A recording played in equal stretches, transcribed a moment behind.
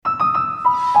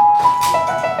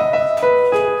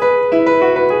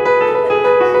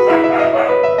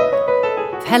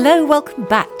Hello, welcome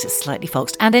back to Slightly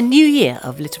Foxed and a new year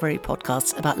of literary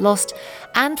podcasts about lost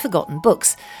and forgotten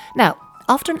books. Now,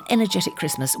 after an energetic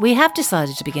Christmas, we have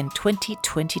decided to begin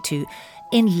 2022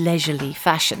 in leisurely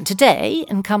fashion. Today,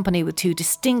 in company with two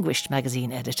distinguished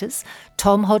magazine editors,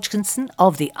 Tom Hodgkinson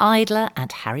of The Idler and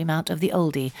Harry Mount of The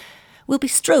Oldie, we'll be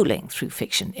strolling through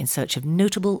fiction in search of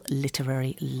notable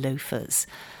literary loafers.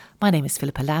 My name is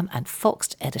Philippa Lamb, and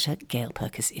Foxed editor Gail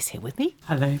Purkis is here with me.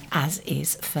 Hello. As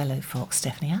is fellow Fox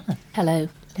Stephanie Allen. Hello.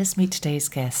 Let's meet today's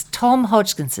guest, Tom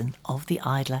Hodgkinson of The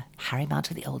Idler, Harry Mount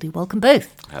of The Oldie. Welcome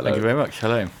both. Hello. Thank you very much.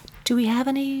 Hello. Do we have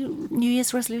any New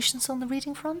Year's resolutions on the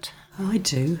reading front? I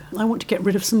do. I want to get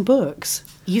rid of some books.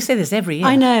 You say this every year.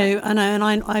 I know, and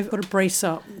I've got to brace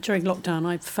up. During lockdown,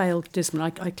 I failed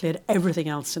dismally. I cleared everything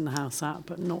else in the house out,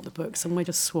 but not the books, and we're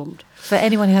just swamped. For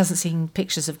anyone who hasn't seen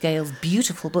pictures of Gail's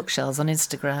beautiful bookshelves on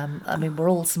Instagram, I mean, we're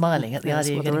all smiling at the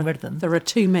idea of getting rid of them. There are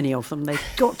too many of them. They've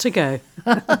got to go.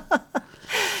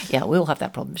 Yeah, we'll have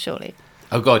that problem, surely.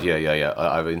 Oh, God, yeah.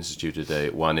 I've instituted a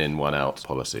one in, one out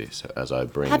policy. So as I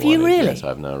bring Have one you in, really? yes,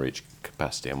 I've now reached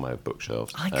capacity on my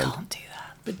bookshelves. I can't do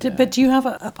that. But do you have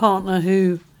a partner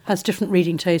who has different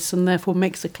reading tastes and therefore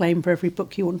makes a claim for every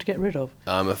book you want to get rid of?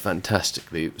 I'm a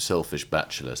fantastically selfish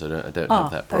bachelor, so I don't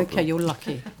have that problem. Okay, you're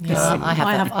lucky. Yeah, I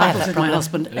have battles with my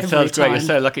husband every Sounds great. time. You're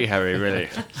so lucky, Harry, really.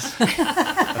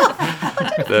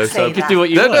 No, so You can do what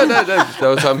you want.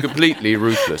 No, so I'm completely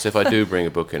ruthless. If I do bring a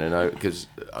book in, and because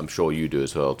I'm sure you do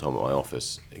as well, Tom, at my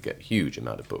office, you get a huge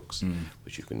amount of books,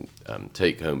 which you can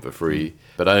take home for free.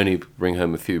 But I only bring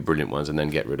home a few brilliant ones and then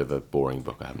get rid of a boring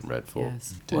book I haven't read for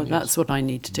 10 Well, years. that's what I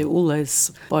need to do. All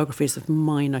those biographies of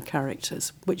minor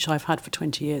characters, which I've had for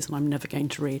 20 years and I'm never going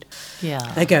to read. Yeah.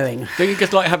 They're going. Don't you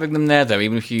just like having them there, though,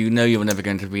 even if you know you're never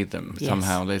going to read them? Yes.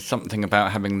 Somehow, there's something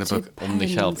about having the book on the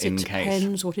shelf in It case.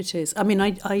 depends what it is. I mean,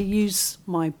 I use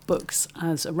my books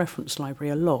as a reference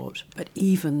library a lot, but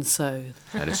even so...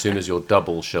 And as soon as you're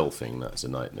double shelving, that's a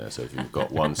nightmare. So if you've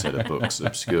got one set of books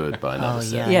obscured by another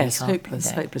set, yeah. yes, you can't-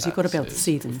 hopeless. no. You've got to be able to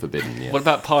see them. Forbidden, yeah. What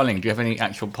about piling? Do you have any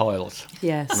actual piles?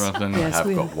 Yes. Rather than- yes, I've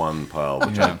we got one pile,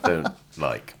 which I don't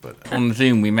like, but... On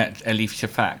Zoom, we met Elif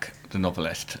Shafak, the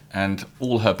novelist, and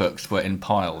all her books were in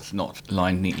piles, not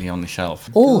lined neatly on the shelf.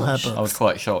 All her I was books.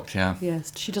 quite shocked, yeah.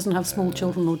 Yes, she doesn't have small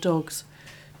children or dogs.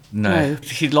 No. No.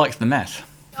 She likes the mess.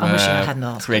 I wish I hadn't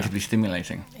asked her. Creatively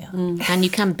stimulating. And you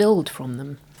can build from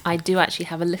them. I do actually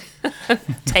have a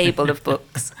table of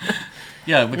books.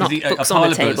 Yeah, because Not a books pile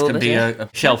on of the books table, can but be yeah. a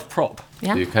shelf prop.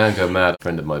 Yeah. You can go mad. A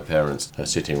friend of my parents, her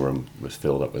sitting room was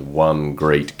filled up with one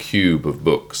great cube of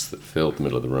books that filled the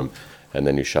middle of the room, and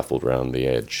then you shuffled round the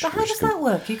edge. But how does that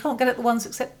work? You can't get at the ones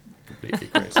except... Completely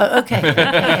crazy. Oh, okay.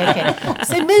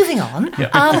 So moving on,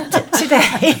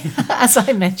 today, as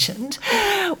I mentioned,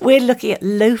 we're looking at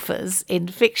loafers in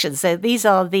fiction. So these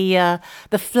are the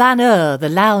flaneurs, the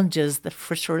loungers, the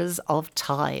fritterers of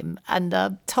time.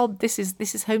 And Tom, this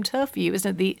is home turf for you,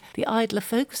 isn't it? The Idler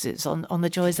focuses on the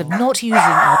joys of not using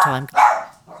our time.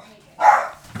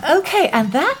 Okay,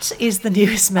 and that is the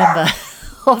newest member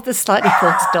of the Slightly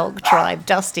Foxed dog tribe,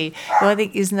 Dusty, who I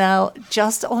think is now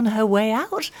just on her way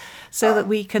out, so that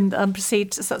we can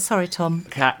proceed. Sorry, Tom.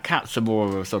 Cats are more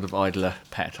of a sort of idler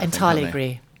pet. I Entirely think, aren't they?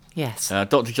 agree. Yes.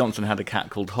 Dr. Johnson had a cat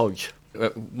called Hodge.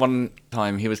 One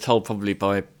time he was told, probably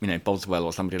by Boswell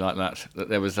or somebody like that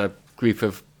there was a group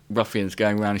of ruffians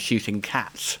going around shooting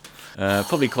cats,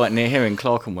 probably quite near here in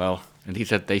Clerkenwell. And he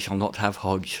said, "They shall not have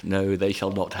Hodge. No, they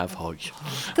shall not have Hodge."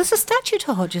 There's a statue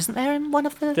to Hodge, isn't there, in one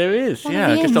of the... There is, one of yeah,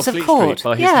 the just inns off of Fleet court. Street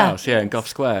by his house, in Gough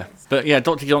Square. But yeah,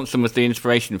 Dr. Johnson was the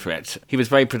inspiration for it. He was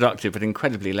very productive but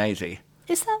incredibly lazy.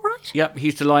 Is that right? Yep, he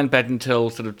used to lie in bed until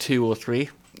sort of 2 or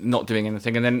 3, not doing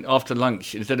anything. And then after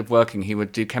lunch, instead of working, he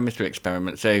would do chemistry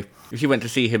experiments. So if you went to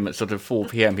see him at sort of 4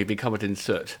 p.m, he'd be covered in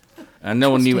soot. And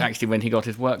no one knew actually when he got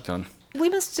his work done. We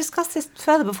must discuss this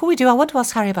further. Before we do, I want to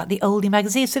ask Harry about the Oldie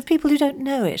magazine. So for people who don't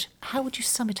know it, how would you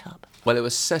sum it up? Well, it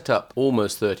was set up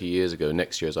almost 30 years ago.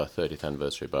 Next year is our 30th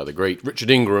anniversary by the great Richard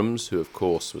Ingrams, who, of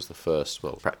course, was the first,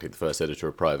 well, practically the first editor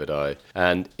of Private Eye.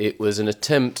 And it was an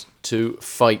attempt to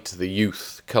fight the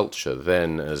youth culture.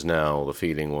 Then, as now, the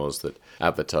feeling was that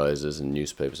advertisers and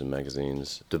newspapers and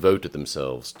magazines devoted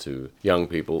themselves to young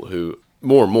people who,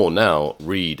 more and more now,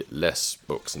 read less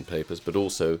books and papers, but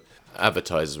also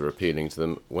advertisers were appealing to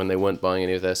them when they weren't buying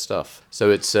any of their stuff. So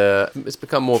it's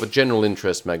become more of a general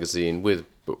interest magazine with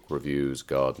book reviews,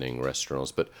 gardening,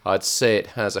 restaurants, but I'd say it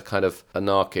has a kind of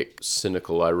anarchic,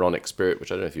 cynical, ironic spirit, which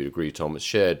I don't know if you'd agree, Tom, is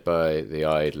shared by The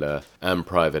Idler and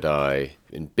Private Eye,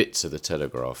 in bits of the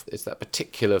Telegraph. It's that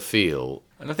particular feel.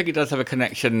 And I think it does have a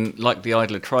connection, like The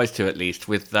Idler tries to at least,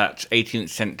 with that 18th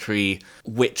century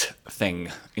wit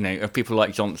thing, of people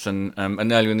like Johnson.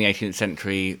 And earlier in the 18th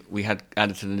century, we had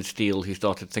Addison and Steele, who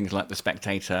started things like The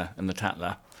Spectator and The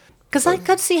Tatler. Because I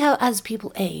could see how, as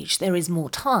people age, there is more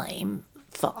time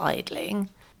for idling.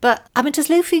 But, does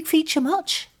Loafy feature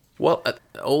much? Well,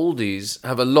 oldies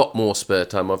have a lot more spare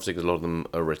time, obviously, because a lot of them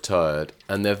are retired,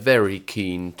 and they're very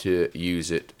keen to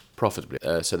use it profitably.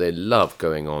 So they love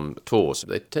going on tours.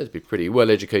 They tend to be pretty well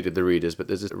educated, the readers, but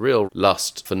there's a real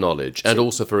lust for knowledge and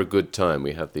also for a good time.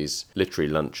 We have these literary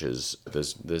lunches.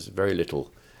 There's very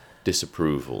little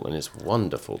disapproval, and it's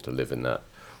wonderful to live in that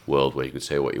world where you could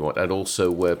say what you want, and also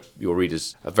where your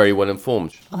readers are very well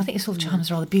informed. I think it sort of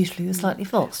chimes rather beautifully with Slightly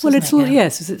Foxed. Well,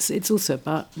 yes, it's also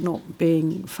about not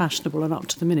being fashionable and up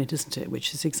to the minute, isn't it?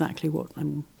 Which is exactly what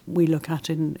we look at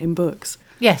in books.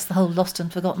 Yes, the whole lost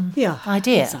and forgotten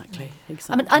idea. Exactly.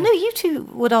 I know you two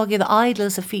would argue that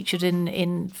idlers have featured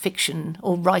in fiction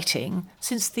or writing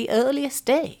since the earliest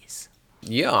days.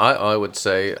 Yeah, I would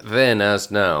say then as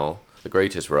now, the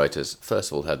greatest writers,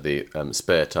 first of all, had the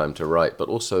spare time to write, but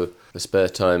also the spare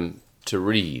time to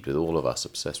read, with all of us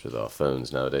obsessed with our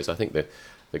phones nowadays. I think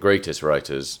the greatest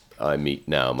writers I meet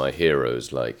now, my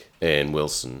heroes like Ian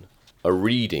Wilson, are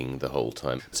reading the whole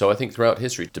time. So I think throughout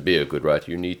history, to be a good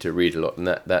writer, you need to read a lot, and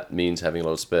that means having a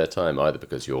lot of spare time, either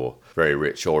because you're very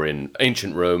rich, or in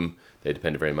ancient Rome, they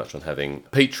depended very much on having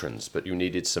patrons, but you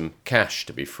needed some cash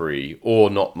to be free,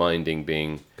 or not minding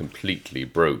being completely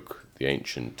broke. The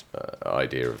ancient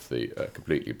idea of the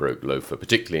completely broke loafer,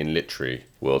 particularly in literary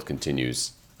world,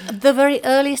 continues. The very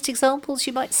earliest examples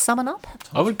you might summon up?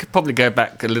 I would probably go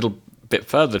back a little bit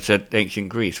further to ancient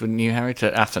Greece, wouldn't you, Harry,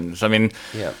 to Athens?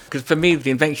 Yeah. Because for me,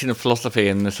 the invention of philosophy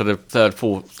in the sort of 3rd,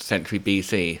 4th century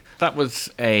BC, that was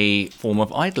a form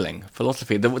of idling,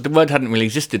 philosophy. The word hadn't really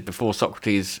existed before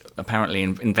Socrates apparently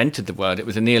invented the word. It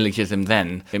was a neologism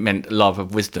then. It meant love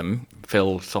of wisdom,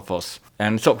 phil, sophos.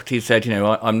 And Socrates said,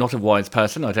 I'm not a wise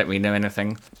person, I don't really know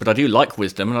anything, but I do like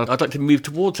wisdom, and I'd like to move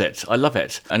towards it. I love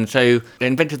it. And so they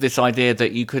invented this idea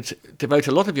that you could devote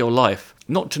a lot of your life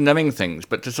not to knowing things,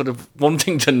 but to sort of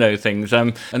wanting to know things,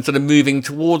 and sort of moving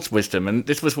towards wisdom. And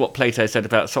this was what Plato said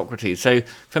about Socrates. So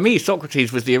for me,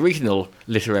 Socrates was the original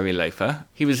literary loafer.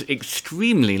 He was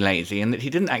extremely lazy in that he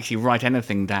didn't actually write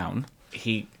anything down.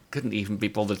 He couldn't even be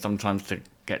bothered sometimes to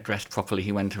get dressed properly.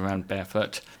 He went around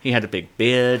barefoot. He had a big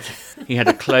beard. He had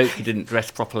a cloak. He didn't dress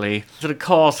properly. Sort of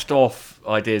cast off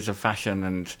ideas of fashion,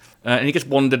 and he just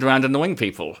wandered around annoying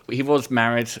people. He was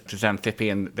married to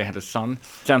Xanthippe, and they had a son.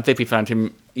 Xanthippe found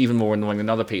him even more annoying than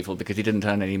other people because he didn't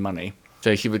earn any money.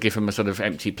 So she would give him a sort of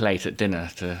empty plate at dinner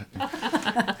to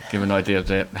give an idea of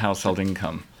the household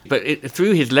income. But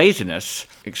through his laziness,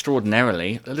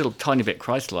 extraordinarily, a little tiny bit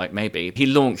Christ-like maybe, he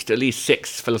launched at least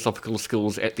 6 philosophical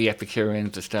schools at the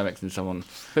Epicureans, the Stoics and so on.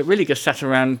 But really just sat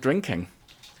around drinking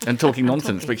and talking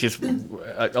nonsense, which is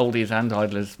oldies and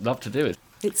idlers love to do.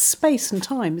 It's space and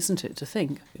time, isn't it, to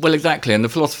think? Well, exactly. And the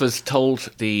philosophers told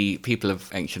the people of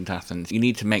ancient Athens, you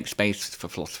need to make space for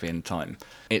philosophy and time.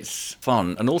 It's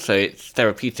fun, and also it's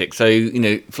therapeutic. So,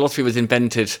 philosophy was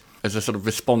invented as a sort of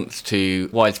response to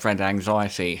widespread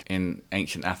anxiety in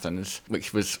ancient Athens,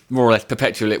 which was more or less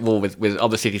perpetually at war with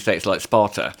other city-states like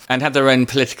Sparta, and had their own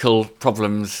political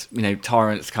problems,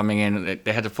 tyrants coming in.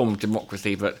 They had a form of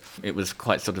democracy, but it was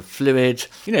quite sort of fluid.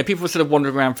 People were sort of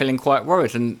wandering around feeling quite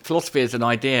worried, and philosophy as an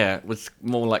idea was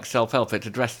more like self-help. It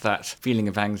addressed that feeling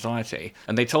of anxiety.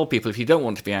 And they told people, if you don't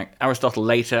want to be Aristotle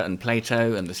later, and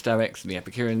Plato, and the Stoics, and the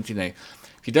Epicureans,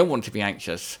 if you don't want to be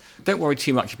anxious, don't worry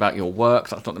too much about your work.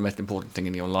 That's not the most important thing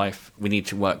in your life. We need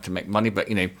to work to make money, but,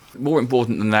 more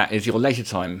important than that is your leisure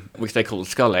time, which they call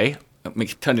schole,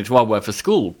 which turned into our word for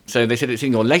school. So they said it's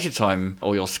in your leisure time,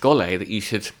 or your schole, that you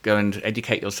should go and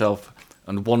educate yourself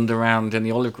and wander around in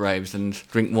the olive groves and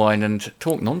drink wine and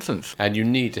talk nonsense. And you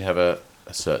need to have a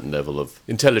certain level of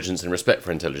intelligence and respect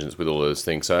for intelligence with all those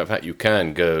things. So, in fact, you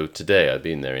can go today, I've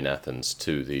been there in Athens,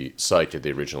 to the site of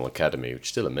the original academy, which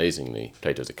still amazingly,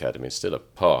 Plato's Academy, is still a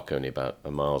park only about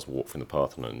a mile's walk from the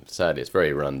Parthenon. Sadly, it's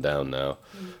very run down now,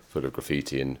 full of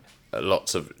graffiti and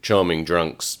lots of charming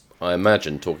drunks. I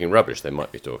imagine talking rubbish. They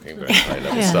might be talking very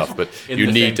high-level stuff, but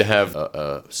you need to have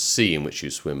a sea in which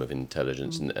you swim of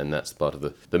intelligence, and that's part of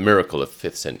the miracle of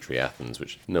 5th century Athens,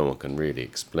 which no one can really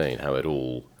explain how it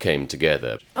all came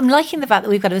together. I'm liking the fact that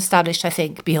we've got to establish, I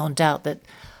think, beyond doubt, that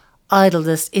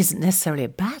idleness isn't necessarily a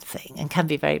bad thing and can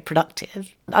be very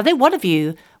productive. I think one of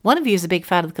you One of you is a big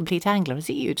fan of The Complete Angler. Is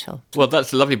it you, Tom? Well,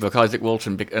 that's a lovely book, Isaac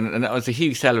Walton, and that was a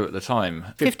huge seller at the time.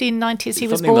 1590s he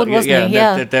was Something born, like- wasn't he?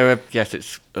 Yeah. Yes,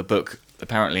 it's a book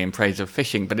apparently in praise of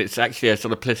fishing, but it's actually a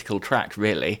sort of political tract,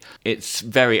 really. It's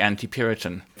very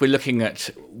anti-Puritan. If we're looking at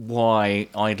why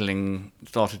idling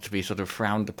started to be sort of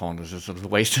frowned upon as a sort of a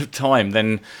waste of time,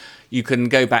 then you can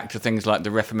go back to things like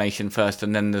the Reformation first,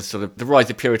 and then the sort of the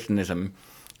rise of Puritanism,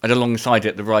 and alongside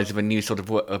it, the rise of a new sort of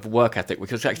work ethic,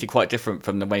 which was actually quite different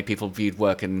from the way people viewed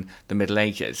work in the Middle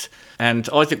Ages. And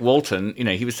Isaac Walton,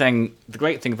 he was saying the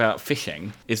great thing about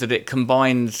fishing is that it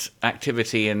combines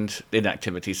activity and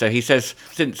inactivity. So he says,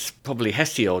 since probably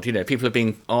Hesiod, people have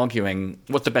been arguing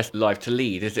what's the best life to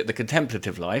lead. Is it the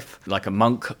contemplative life, like a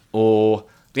monk, or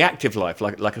the active life,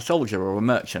 like a soldier or a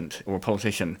merchant or a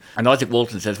politician? And Isaac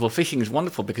Walton says, well, fishing is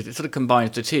wonderful because it sort of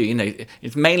combines the two.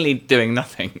 It's mainly doing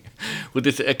nothing with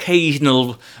this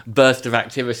occasional burst of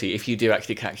activity if you do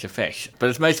actually catch a fish. But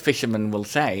as most fishermen will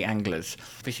say, anglers,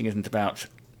 fishing isn't about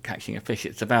catching a fish.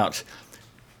 It's about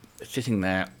sitting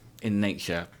there in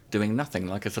nature doing nothing,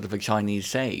 like a sort of a Chinese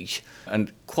sage.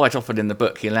 And quite often in the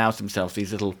book, he allows himself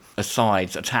these little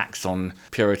asides, attacks on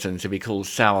Puritans who he calls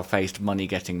sour-faced,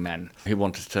 money-getting men who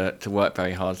want us to work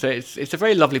very hard. So it's a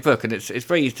very lovely book, and it's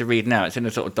very easy to read now. It's in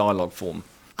a sort of dialogue form.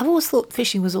 I've always thought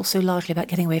fishing was also largely about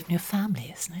getting away from your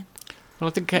family, isn't it? Well,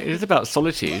 I think it is about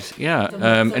solitude, yeah.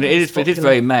 And it is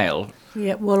very male.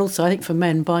 Yeah, well, also, I think for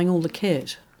men, buying all the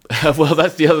kit. Well,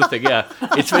 that's the other thing, yeah.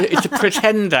 It's a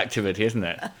pretend activity, isn't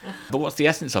it? But what's the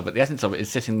essence of it? The essence of it is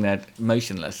sitting there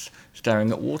motionless,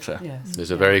 staring at water. Yes.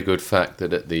 There's a very good fact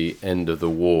that at the end of the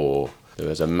war, there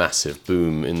was a massive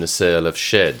boom in the sale of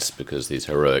sheds because these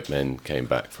heroic men came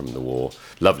back from the war.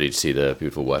 Lovely to see their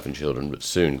beautiful wife and children, but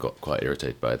soon got quite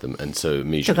irritated by them. And so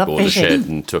immediately Took up bought a fishing. shed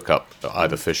and took up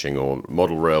either fishing or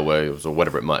model railways or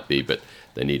whatever it might be, but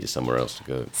they needed somewhere else to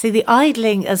go. See, the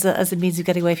idling as a means of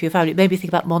getting away from your family, it made me think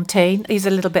about Montaigne. He's a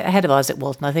little bit ahead of Isaac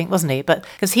Walton, I think, wasn't he? But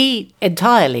because he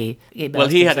entirely... Well,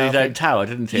 he had his own tower,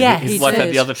 didn't he? Yeah, His he wife had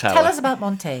did. the other tower. Tell us about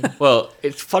Montaigne. Well,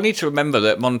 it's funny to remember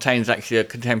that Montaigne's actually a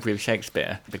contemporary of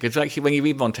Shakespeare, because actually when you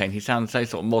read Montaigne, he sounds so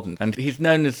sort of modern. And he's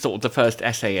known as sort of the first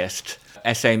essayist.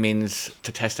 Essay means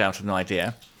to test out an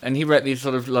idea. And he wrote these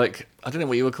sort of like, I don't know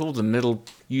what you would call them, little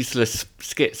useless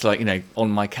skits like,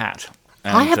 On My Cat.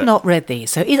 And, I have not read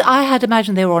these, so I had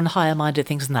imagined they were on higher-minded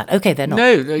things than that. Okay, they're not.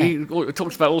 No, he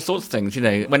talks about all sorts of things.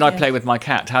 When I play with my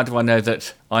cat, how do I know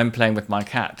that I'm playing with my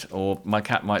cat, or my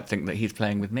cat might think that he's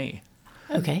playing with me?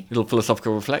 Okay. Little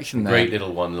philosophical reflection there. Great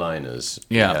little one-liners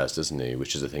Yeah. he has, doesn't he?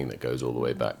 Which is a thing that goes all the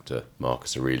way back to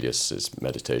Marcus Aurelius's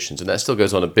Meditations. And that still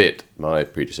goes on a bit. My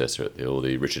predecessor at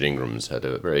the Richard Ingram's had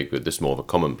a very good, this is more of a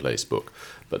commonplace book,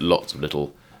 but lots of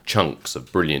little chunks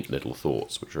of brilliant little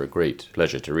thoughts, which are a great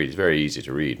pleasure to read. It's very easy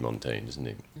to read Montaigne, isn't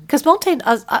he? Because Montaigne,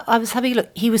 I was having a look,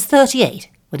 he was 38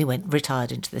 when he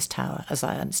retired into this tower, as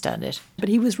I understand it. But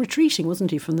he was retreating,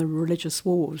 wasn't he, from the religious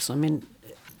wars? I mean,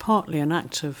 partly an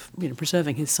act of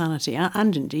preserving his sanity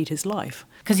and indeed his life.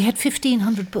 Because he had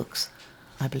 1,500 books,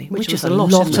 I believe, which was is a a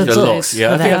lot lot in of those A lot, books. yeah.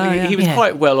 for I think that. he was Yeah.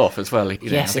 quite well off as well.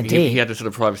 Yes, I think indeed. he had a sort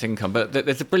of private income. But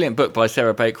there's a brilliant book by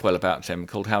Sarah Bakewell about him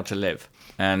called How to Live.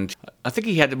 And I think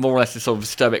he had more or less a sort of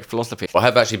Stoic philosophy. Well, I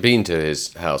have actually been to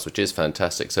his house, which is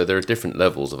fantastic. So there are different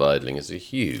levels of idling. It's a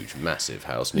huge, massive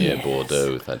house near Yes.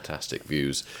 Bordeaux with fantastic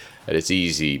views. And it's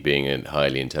easy being a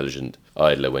highly intelligent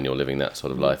idler when you're living that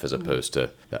sort of life, as opposed to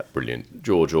that brilliant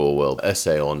George Orwell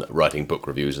essay on writing book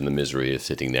reviews and the misery of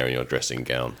sitting there in your dressing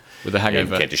gown. With a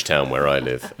hangover. In Kentish Town, where I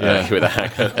live, Yeah. with a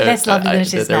hangover. Less lovely than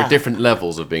it is There now. are different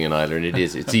levels of being an idler, and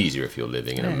it's easier if you're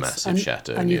living in a Yes. massive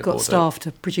chateau. And near you've got Bordeaux. staff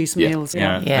to produce Yeah. meals.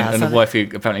 Yeah, Yeah, and so a wife who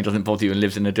apparently doesn't bother you and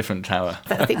lives in a different tower.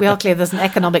 I think we are clear there's an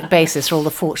economic basis for all the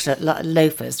fortunate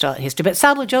loafers throughout history. But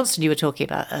Samuel Johnson, you were talking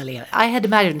about earlier, I had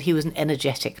imagined he was an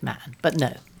energetic man, but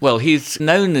no. Well, he's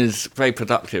known as very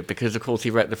productive because, of course,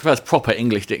 he wrote the first proper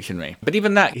English dictionary. But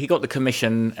even that, he got the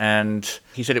commission and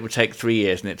he said it would take 3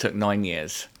 years and it took 9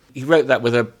 years. He wrote that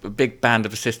with a big band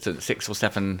of assistants, 6 or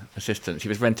 7 assistants. He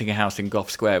was renting a house in Gough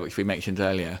Square, which we mentioned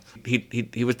earlier.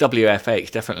 He was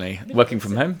WFH, definitely, working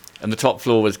from home. And the top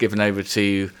floor was given over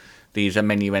to these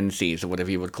amanuenses, or whatever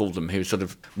you would call them, who sort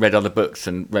of read other books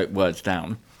and wrote words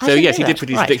down. I So didn't yes, know he did that.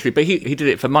 produce Right. a dictionary, but he did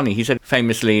it for money. He said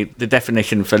famously the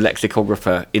definition for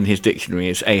lexicographer in his dictionary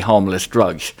is a harmless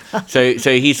drudge. so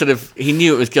he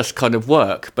knew it was just kind of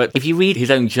work. But if you read his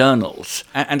own journals,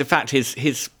 and in fact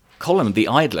his column, The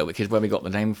Idler, which is where we got the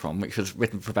name from, which was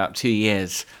written for about 2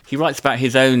 years, he writes about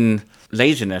his own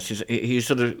laziness. He's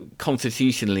sort of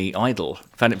constitutionally idle.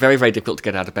 Found it very, very difficult to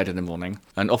get out of bed in the morning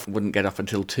and often wouldn't get up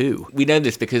until 2. We know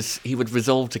this because he would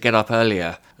resolve to get up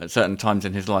earlier at certain times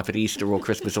in his life, at Easter or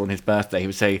Christmas or on his birthday. He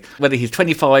would say, whether he's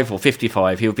 25 or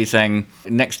 55, he would be saying,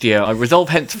 next year, I resolve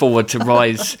henceforward to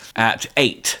rise at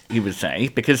 8, he would say,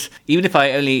 because even if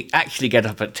I only actually get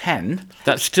up at 10,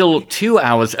 that's still 2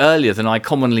 hours earlier than I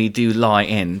commonly do lie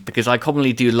in, because I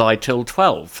commonly do lie till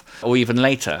 12 or even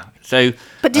later. So,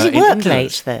 But did he work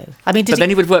late, though? I mean, then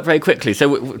he would work very quickly.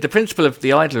 So the principle of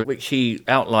The Idler, which he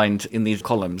outlined in these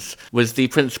columns, was the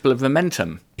principle of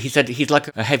momentum. He said he's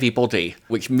like a heavy body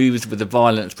which moves with a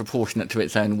violence proportionate to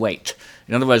its own weight.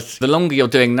 In other words, the longer you're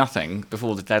doing nothing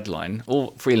before the deadline,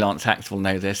 all freelance hacks will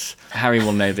know this, Harry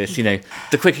will know this, the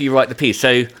quicker you write the piece.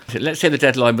 So let's say the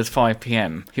deadline was 5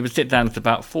 p.m. He would sit down at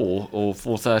about 4 or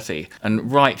 4:30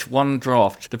 and write one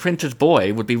draft. The printer's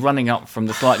boy would be running up from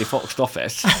the slightly foxed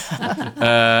office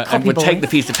and would take the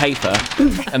piece of paper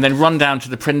and then run down to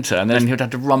the printer, and then he would have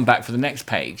to run back for the next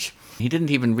page. He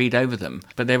didn't even read over them,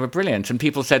 but they were brilliant. And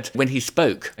people said when he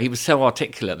spoke, he was so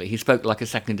articulate that he spoke like a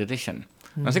second edition.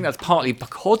 I think that's partly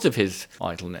because of his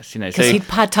idleness, Because he'd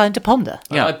had time to ponder.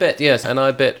 Yeah, I bet, yes. And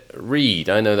I bet read.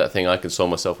 I know that thing. I console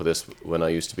myself with this when I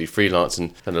used to be freelance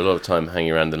and spent a lot of time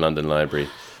hanging around the London Library,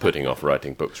 putting off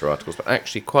writing books or articles. But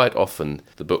actually, quite often,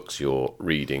 the books you're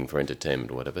reading for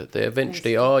entertainment or whatever, they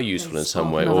eventually are useful in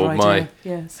some way. Or my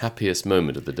happiest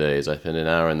moment of the day is I spend an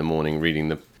hour in the morning reading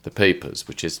the papers,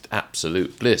 which is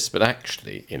absolute bliss, but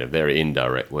actually, in a very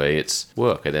indirect way, it's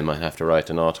work. I then might have to write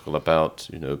an article about,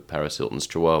 Paris Hilton's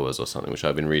Chihuahuas or something, which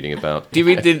I've been reading about. Do you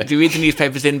read the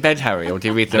newspapers in bed, Harry, or do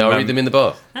you read them? No, I read them in the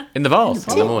bath. In the bath?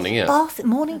 In the morning, yeah.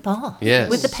 Morning bath? Yes.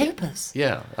 With the papers?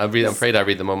 Yeah, I'm afraid I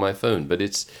read them on my phone, but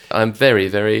I'm very,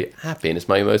 very happy, and it's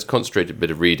my most concentrated bit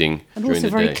of reading and during the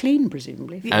day. And also very clean,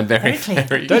 presumably. And very, clean.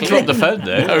 very Don't drop the phone,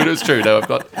 though. No, it's true. No, it's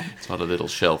got a little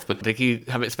shelf, but Did you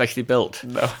have it specially built?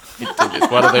 no.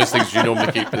 It's one of those things you normally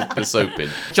keep the soap in.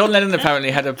 John Lennon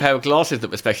apparently had a pair of glasses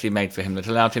that were specially made for him that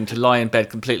allowed him to lie in bed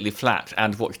completely flat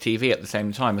and watch TV at the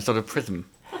same time, a sort of prism.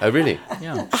 Oh, really?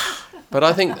 Yeah. But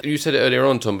I think you said it earlier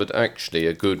on, Tom, but actually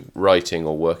a good writing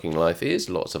or working life is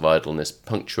lots of idleness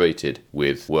punctuated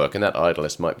with work, and that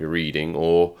idleness might be reading,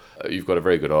 or you've got a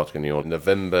very good article in your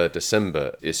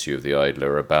November-December issue of The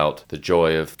Idler about the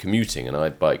joy of commuting, and I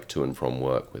bike to and from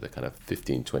work with a kind of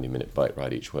 15-20 minute bike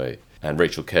ride each way. And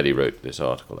Rachel Kelly wrote this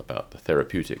article about the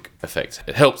therapeutic effects.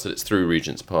 It helps that it's through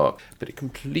Regent's Park, but it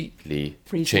completely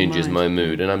changes my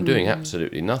mood. And I'm doing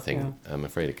absolutely nothing. Yeah. I'm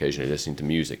afraid occasionally listening to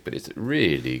music, but it's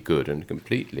really good and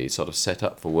completely sort of set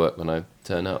up for work when I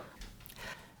turn up.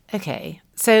 Okay,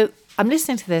 so I'm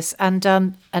listening to this, and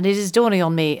it is dawning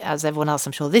on me, as everyone else,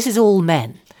 I'm sure, this is all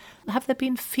men. Have there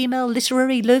been female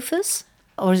literary loafers?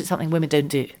 Or is it something women don't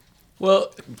do?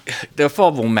 Well, there are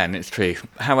far more men, it's true.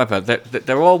 However,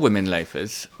 there are women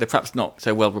loafers. They're perhaps not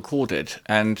so well recorded.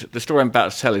 And the story I'm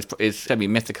about to tell is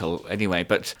semi-mythical anyway.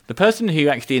 But the person who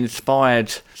actually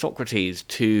inspired Socrates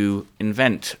to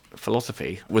invent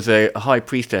philosophy was a high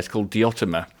priestess called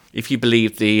Diotima. If you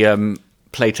believe the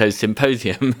Plato's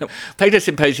Symposium. Plato's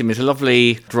Symposium is a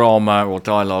lovely drama or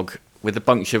dialogue with a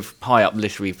bunch of high-up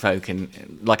literary folk,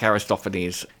 like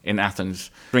Aristophanes in Athens,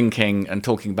 drinking and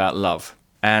talking about love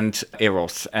and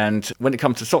eros. And when it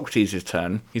comes to Socrates'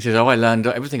 turn, he says, I learned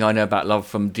everything I know about love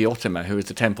from Diotima, who is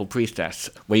the temple priestess,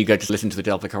 where you go to listen to the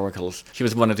Delphic oracles. She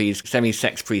was one of these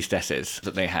semi-sex priestesses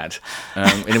that they had,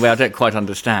 in a way I don't quite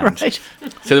understand. Right.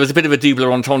 So there was a bit of a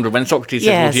double entendre when Socrates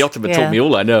said, well, Diotima taught me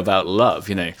all I know about love,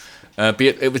 But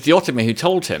it was Diotima who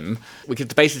told him, which is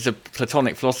the basis of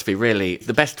Platonic philosophy, really,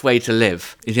 the best way to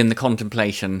live is in the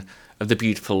contemplation of the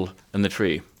beautiful and the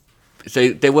true. So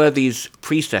there were these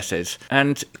priestesses,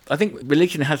 and I think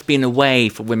religion has been a way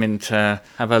for women to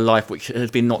have a life which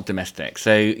has been not domestic.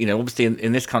 So, obviously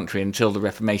in this country, until the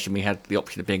Reformation, we had the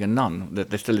option of being a nun.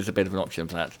 There still is a bit of an option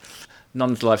for that.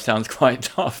 Nun's life sounds quite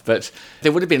tough, but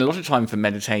there would have been a lot of time for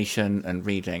meditation and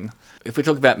reading. If we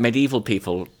talk about medieval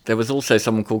people, there was also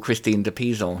someone called Christine de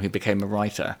Pizan who became a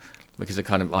writer, which is a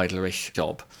kind of idlerish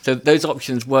job. So those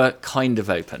options were kind of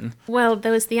open. Well,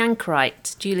 there was the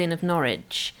anchorite, Julian of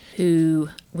Norwich, who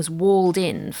was walled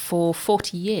in for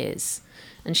 40 years.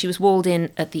 And she was walled in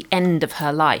at the end of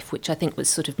her life, which I think was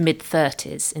sort of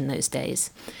mid-30s in those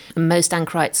days. And most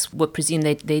anchorites were presumed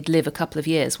they'd live a couple of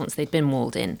years once they'd been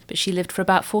walled in. But she lived for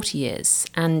about 40 years.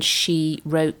 And she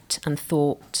wrote and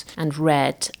thought and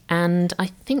read. And I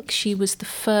think she was the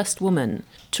first woman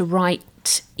to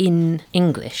write in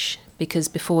English, because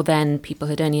before then people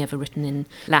had only ever written in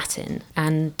Latin,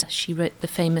 and she wrote the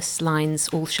famous lines,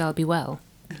 "All shall be well."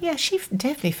 Yeah, she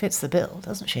definitely fits the bill,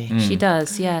 doesn't she? She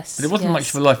does, yes. But it wasn't much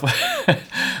yes. of a life.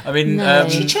 I mean, No.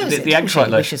 She chose the it, anchorite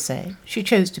we life. should say. She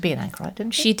chose to be an anchorite,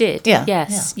 didn't she? She did, Yeah,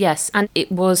 yes. And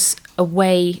it was a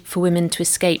way for women to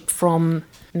escape from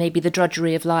maybe the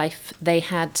drudgery of life. They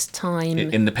had time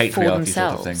In the for patriarchy sort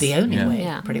of themselves. thing. The only Yeah. way,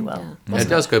 Yeah. pretty well. Yeah. It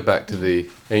does go back to the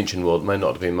ancient world. It may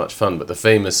not have been much fun, but the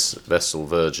famous Vestal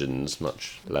Virgins,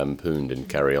 much lampooned in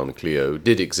Carry On Cleo,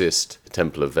 did exist. The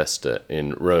Temple of Vesta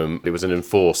in Rome. It was an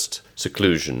enforced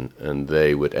seclusion, and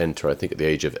they would enter, I think, at the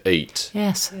age of 8.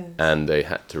 Yes. And they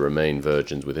had to remain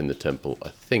virgins within the temple, I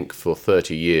think, for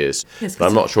 30 years. Yes, But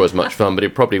I'm not sure as much fun, but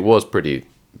it probably was pretty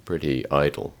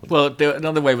idle. Well,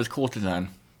 another way was courtesan.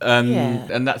 Yeah.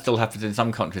 And that still happens in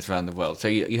some countries around the world. So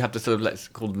you have the sort of, let's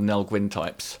call them Nell Gwyn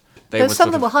types. Because some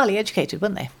of them were highly educated,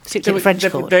 weren't they? Particularly the French they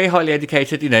court. very highly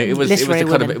educated. It was Literary a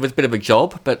kind of women. it was a bit of a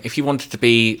job. But if you wanted to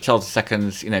be Charles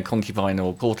II's, concubine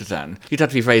or courtesan, you'd have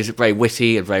to be very, very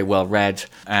witty and very well read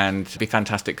and be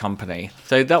fantastic company.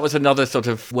 So that was another sort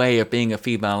of way of being a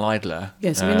female idler.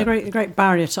 Yes, I mean, the great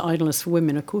barrier to idleness for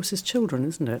women, of course, is children,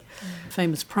 isn't it?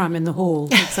 Famous pram in the hall,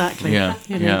 exactly. Yeah,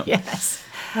 You know, yeah. Yes.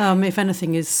 If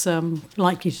anything is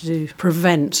likely to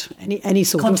prevent any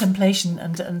sort Contemplation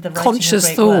and the writing of conscious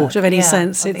of great thought work. of any Yeah,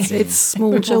 sense, I think it's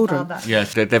small we've all children. found that.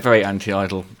 Yes, they're very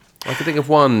anti-idle. I can think of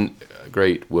one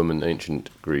great woman, ancient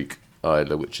Greek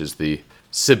idler, which is the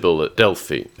Sibyl at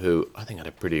Delphi, who I think had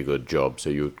a pretty good job. So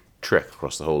you would trek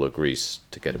across the whole of Greece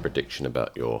to get a prediction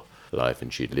about your life,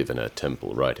 and she'd live in a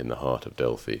temple right in the heart of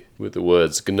Delphi, with the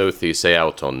words "Gnothe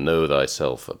seauton, know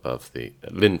thyself," above the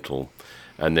lintel.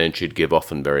 And then she'd give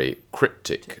often very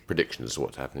cryptic predictions of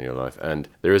what's happening in your life. And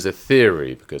there is a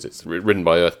theory, because it's written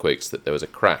by earthquakes, that there was a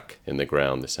crack in the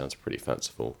ground. This sounds pretty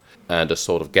fanciful. And a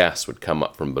sort of gas would come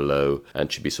up from below,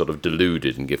 and she'd be sort of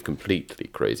deluded and give completely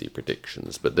crazy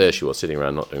predictions. But there she was, sitting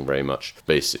around not doing very much,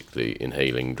 basically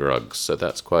inhaling drugs. So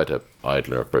that's quite a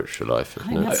idler approach to life,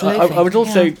 isn't it? that's I loafing, would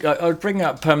also yeah. I would bring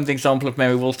up the example of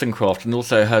Mary Wollstonecraft and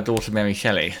also her daughter Mary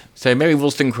Shelley. So Mary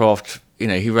Wollstonecraft,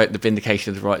 who wrote The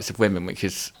Vindication of the Rights of Women, which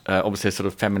is obviously a sort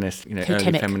of feminist, early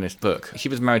Totemic. feminist book. She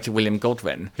was married to William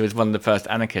Godwin, who was one of the first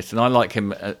anarchists, and I like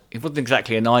him. He wasn't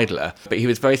exactly an idler, but he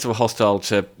was very sort of hostile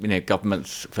to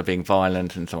governments for being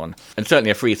violent and so on, and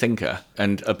certainly a free thinker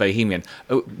and a bohemian.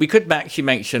 We could actually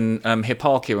mention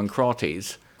Hipparchia and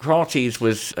Crates. Crates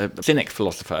was a cynic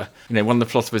philosopher. One of the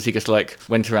philosophers who just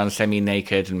went around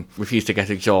semi-naked and refused to get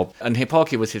a job. And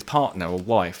Hipparchia was his partner or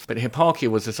wife. But Hipparchia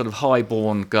was a sort of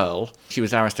high-born girl. She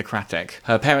was aristocratic.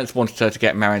 Her parents wanted her to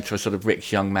get married to a sort of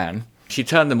rich young man. She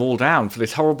turned them all down for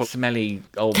this horrible, smelly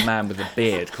old man with a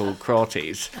beard called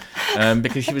Crates,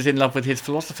 because she was in love with his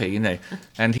philosophy,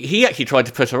 And he actually tried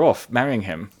to put her off marrying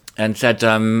him. And said,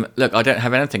 look, I don't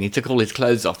have anything. He took all his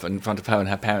clothes off in front of her and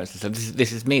her parents and said,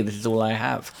 this is me, this is all I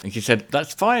have. And she said,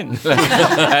 that's fine.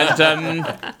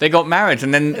 And they got married,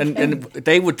 and then and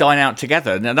they would dine out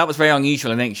together. Now, that was very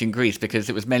unusual in ancient Greece because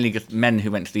it was mainly just men who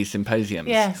went to these symposiums.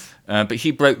 Yes. But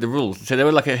she broke the rules. So they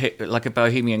were like a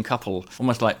bohemian couple,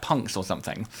 almost like punks or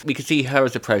something. We could see her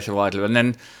as a proto-idler. And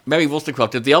then Mary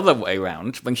Wollstonecraft did the other way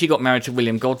around. When she got married to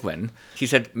William Godwin, she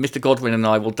said, Mr. Godwin and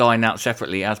I will dine out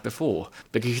separately as before,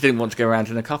 because she didn't want to go around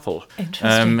in a couple.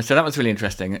 Interesting. So that was really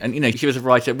interesting. And, she was a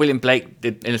writer. William Blake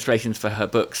did illustrations for her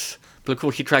books. But of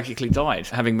course, she tragically died,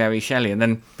 having Mary Shelley.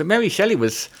 But Mary Shelley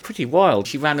was pretty wild.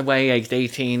 She ran away aged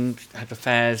 18, had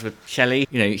affairs with Shelley.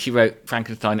 She wrote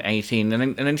Frankenstein at 18,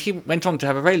 and then she went on to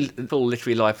have a very full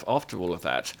literary life after all of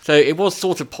that. So it was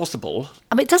sort of possible.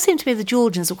 I mean, it does seem to me the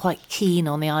Georgians were quite keen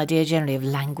on the idea generally of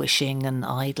languishing and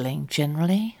idling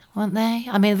generally, weren't they?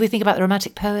 I mean, if we think about the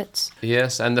Romantic poets.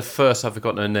 Yes, and the first, I've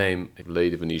forgotten her name,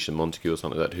 Lady Venetian Montague or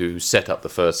something like that, who set up the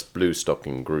first blue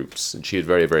stocking groups. And she was a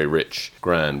very, very rich,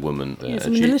 grand woman. Yes, I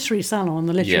and mean, she- the literary salon,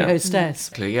 the literary Yeah.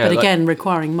 hostess. Yeah, but like- again,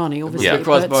 requiring money, obviously. Yeah.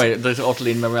 Requires but- by the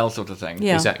Ottilie Morel sort of thing.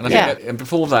 Yeah. Exactly. And I think and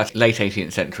before that, late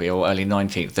 18th century or early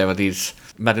 19th, there were these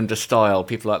Madame de Staël,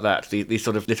 people like that, these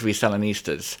sort of literary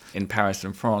salonistas in Paris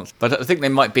and France. But I think they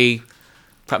might be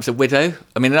perhaps a widow.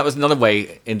 I mean, that was another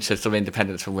way into sort of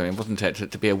independence for women, wasn't it?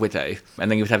 To be a widow.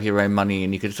 And then you would have your own money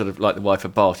and you could sort of, like the wife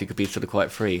of Bath, you could be sort of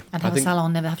quite free. And have a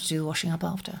salon, never have to do the washing up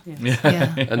after. Yeah.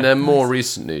 Yeah. And then more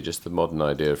recently, just the modern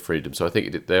idea of freedom. So I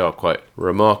think they are quite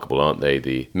remarkable, aren't they?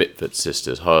 The Mitford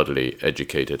sisters, hardly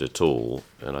educated at all,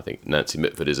 And I think Nancy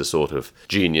Mitford is a sort of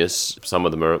genius. Some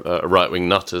of them are right-wing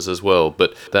nutters as well.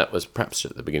 But that was perhaps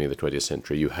at the beginning of the 20th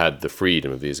century. You had the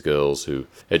freedom of these girls who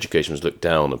education was looked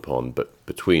down upon, but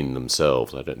between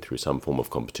themselves, I don't know, through some form of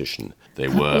competition, they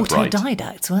were bright.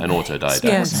 Autodidacts, weren't And they? autodidacts.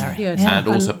 Yes, yes. And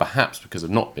also perhaps because of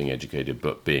not being educated,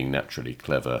 but being naturally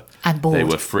clever. And bored. They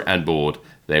were free and bored.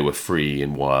 They were free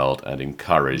and wild and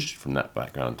encouraged from that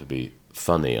background to be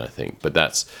funny, I think. But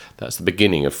that's the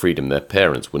beginning of freedom. Their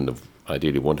parents wouldn't have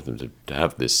ideally wanted them to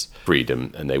have this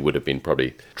freedom, and they would have been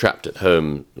probably trapped at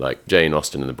home like Jane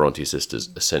Austen and the Bronte sisters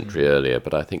a century earlier.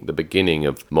 But I think the beginning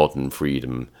of modern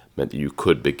freedom meant that you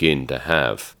could begin to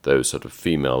have those sort of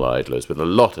female idlers with a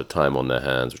lot of time on their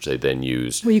hands, which they then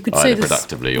used Well, you could either say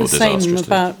productively or the same disastrously.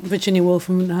 about Virginia Woolf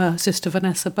and her sister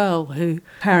Vanessa Bell, who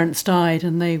parents died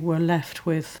and they were left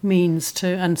with means to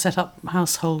and set up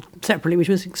household separately, which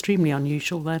was extremely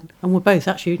unusual then, and were both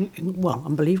actually, well,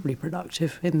 unbelievably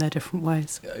productive in their different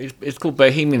ways. It's called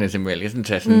bohemianism, really, isn't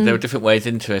it? And there are different ways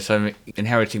into it. So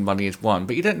inheriting money is one,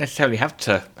 but you don't necessarily have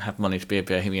to have money to be a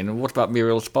bohemian. And what about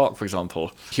Muriel Spark, for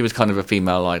example? She was kind of a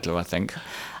female idler, I think.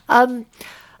 I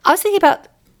was thinking about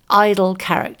idle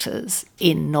characters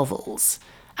in novels,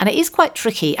 and it is quite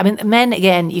tricky. I mean, men,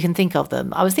 again, you can think of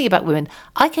them. I was thinking about women.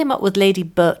 I came up with Lady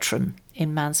Bertram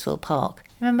in Mansfield Park.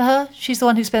 Remember her? She's the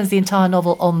one who spends the entire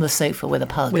novel on the sofa with a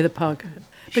pug. With a pug.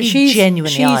 But She's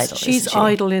genuinely idle, She's isn't she?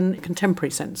 idle in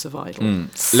contemporary sense of idle.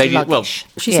 Lady, well, Sluggish.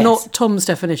 She's Yes. not Tom's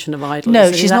definition of idle.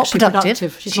 No, She's she's not actually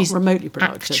productive. She's not remotely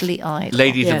productive. Actually idle.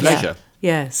 ladies of Yes. leisure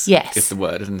Yes. Yes. is the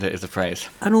word, isn't it? Is the phrase.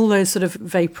 And all those sort of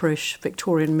vapourish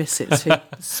Victorian misses who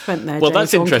spent their Well, days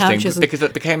that's on interesting couches and because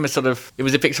it became it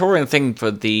was a Victorian thing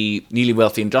for the newly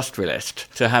wealthy industrialist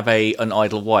to have an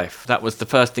idle wife. That was the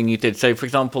first thing you did. So, for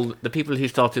example, the people who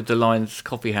started the Lyons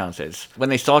coffee houses, when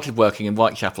they started working in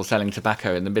Whitechapel selling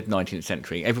tobacco in the mid-19th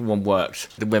century, everyone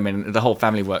worked. The women, the whole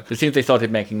family worked. As soon as they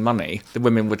started making money, the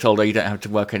women were told, oh, you don't have to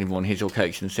work anymore, and here's your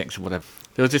coach and six or whatever.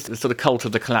 There was this sort of cult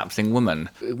of the collapsing woman.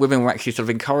 Women were actually sort of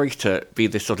encouraged to be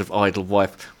this sort of idle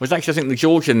wife. Whereas actually, I think the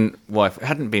Georgian wife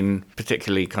hadn't been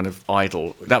particularly kind of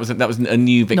idle. That was a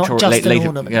new Victorian, just an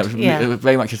ornament. it was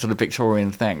very much a sort of Victorian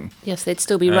thing. Yes, they'd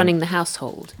still be running the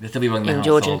household They'd still be running the in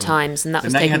Georgian household. times, and that So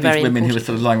was now you taken had very these women who were important.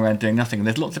 sort of lying around doing nothing. And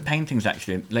there's lots of paintings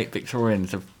actually, late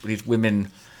Victorians, of these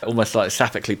women almost like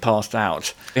sappically passed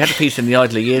out. We had a piece in the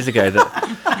Idler years ago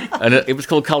that, and it was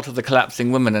called "Cult of the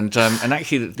Collapsing Woman," and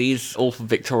actually these awful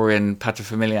Victorian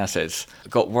paterfamiliases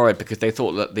got worried because they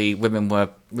thought that the women were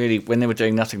really, when they were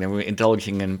doing nothing, they were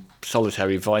indulging in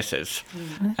solitary vices,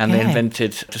 and they Okay.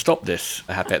 invented, to stop this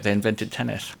habit, they invented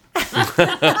tennis.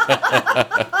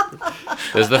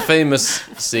 There's the famous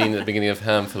scene at the beginning of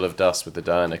Handful of Dust with the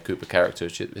Diana Cooper character.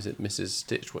 Is it Mrs.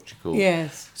 Stitch? What she called?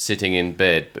 Yes. Sitting in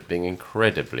bed but being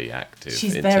incredibly active.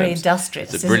 She's in very terms- industrious,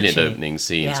 It's a isn't brilliant she? opening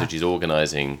scene. Yeah. So she's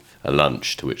organising a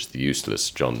lunch to which the useless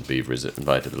John Beaver is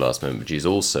invited at the last moment. But she's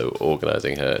also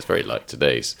organising it's very like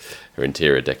today's, her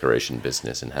interior decoration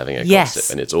business and having a Yes.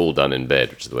 gossip. And it's all done in bed,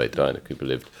 which is the way Diana Cooper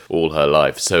lived all her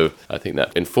life. So I think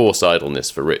that enforced idleness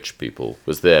for rich people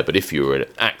was there. But if you were an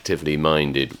actively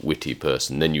minded, witty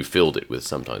person, then you filled it with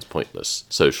sometimes pointless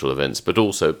social events, but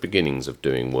also beginnings of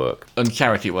doing work, And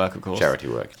charity work, of course. charity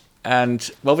work. And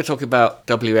while we're talking about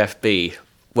WFB,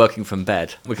 working from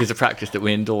bed, which is a practice that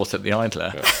we endorse at the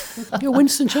Idler. Yeah,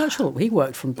 Winston Churchill, he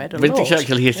worked from bed a Winston lot.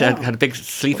 Churchill, he Yeah. had a big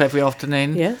sleep every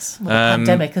afternoon. Yes. Well, the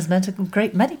pandemic has meant a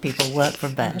great many people work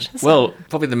from bed. Well,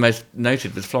 probably the most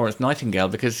noted was Florence Nightingale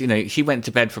because, she went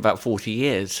to bed for about 40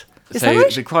 years. Is So that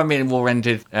right? the Crimean War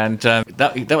ended, and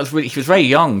that was really. She was very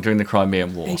young during the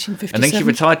Crimean War, 1857? and then she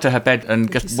retired to her bed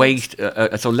and just 56. waged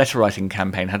a sort of letter writing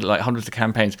campaign. Had like hundreds of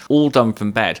campaigns, all done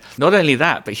from bed. Not only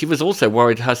that, but she was also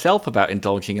worried herself about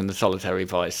indulging in the solitary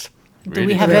vice. Do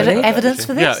we have Really? evidence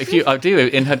for this? Yeah, I do.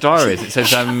 In her diaries, it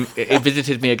says, it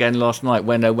visited me again last night.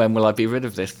 When will I be rid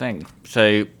of this thing?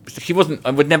 So she wasn't,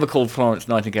 I would never call Florence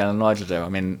Nightingale an idler. I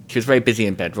mean, she was very busy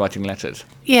in bed writing letters.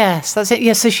 Yes, that's it.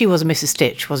 Yes, so she was a Mrs.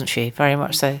 Stitch, wasn't she? Very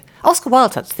much so. Oscar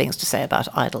Wilde had things to say about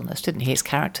idleness, didn't he? His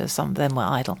characters, some of them were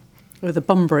idle. With the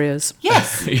Bumbriers.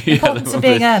 Yes, the importance of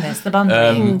being earnest, the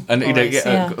Bunbury. And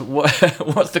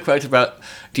what's the quote about,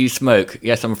 do you smoke?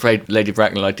 Yes, I'm afraid, Lady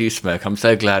Bracknell, I do smoke. I'm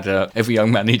so glad every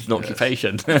young man needs an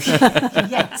occupation.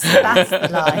 Yes, that's the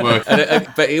line.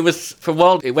 But it was, for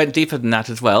Wilde, it went deeper than that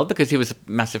as well, because he was a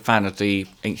massive fan of the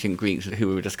ancient Greeks who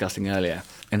we were discussing earlier.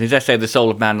 And his essay, The Soul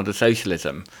of Man Under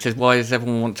Socialism, says, why does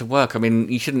everyone want to work? I mean,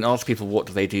 you shouldn't ask people what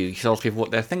do they do, you should ask people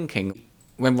what they're thinking.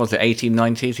 When was it,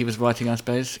 1890s he was writing, I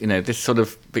suppose? This sort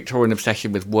of Victorian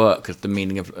obsession with work as the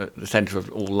meaning of the centre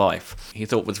of all life, he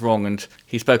thought was wrong. And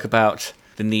he spoke about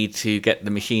the need to get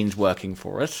the machines working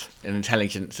for us. An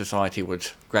intelligent society would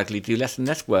gradually do less and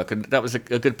less work, and that was a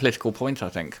good political point, I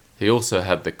think. He also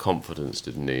had the confidence,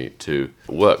 didn't he, to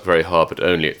work very hard, but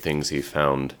only at things he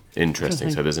found interesting.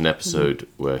 So there's an episode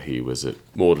where he was at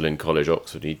Magdalen College,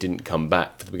 Oxford. He didn't come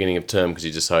back for the beginning of term because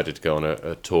he decided to go on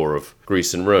a tour of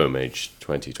Greece and Rome, aged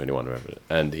 20, 21, whatever.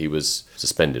 And he was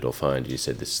suspended or fined. He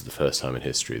said this is the first time in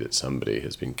history that somebody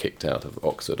has been kicked out of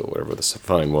Oxford or whatever the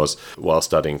fine was while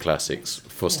studying classics,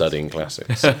 studying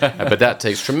classics. But that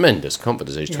takes tremendous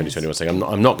confidence, age 20, 21, saying,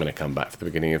 I'm not going to come back for the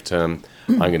beginning of term.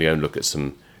 I'm going to go and look at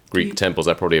some Greek temples.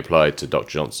 That probably applied to Dr.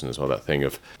 Johnson as well, that thing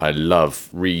of I love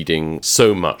reading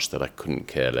so much that I couldn't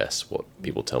care less what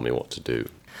people tell me what to do.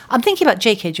 I'm thinking about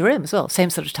J.K. Jerome as well, same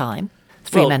sort of time.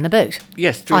 Three Men in the Boat.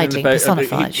 Yes, Three Men in the Idling Boat.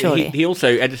 personified, surely. He also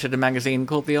edited a magazine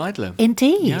called The Idler.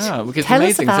 Indeed. Yeah, which is Tell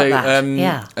amazing. us about that.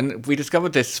 Yeah. And we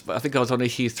discovered this, I think I was on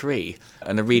issue 3,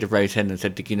 and a reader wrote in and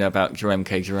said, did you know about Jerome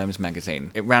K. Jerome's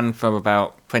magazine? It ran for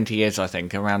about 20 years, I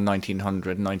think, around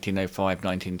 1900, 1905,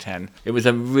 1910. It was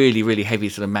a really, really heavy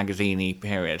sort of magazine-y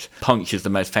period. Punch is the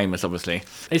most famous, obviously.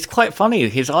 It's quite funny.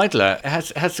 His Idler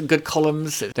has some good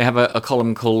columns. They have a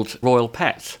column called Royal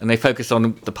Pets, and they focus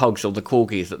on the pugs or the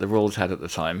corgis that the royals had at the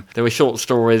time. There were short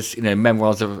stories,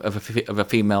 memoirs of a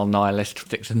female nihilist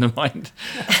sticks in the mind.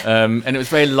 And it was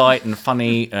very light and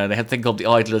funny. They had a thing called the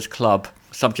Idlers Club,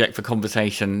 subject for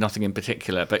conversation, nothing in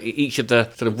particular. But each of the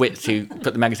sort of wits who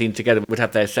put the magazine together would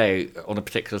have their say on a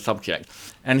particular subject.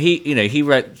 And he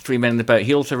wrote Three Men in the Boat.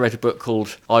 He also wrote a book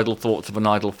called Idle Thoughts of an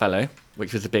Idle Fellow,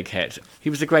 which was a big hit. He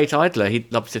was a great idler. He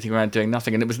loved sitting around doing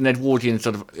nothing. And it was an Edwardian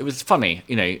it was funny,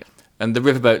 And the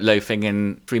riverboat loafing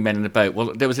in Three Men in a Boat,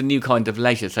 well, there was a new kind of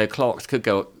leisure, so clerks could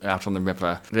go out on the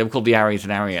river. They were called the Aries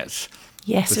and Ariettes.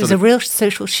 Yes, it was a real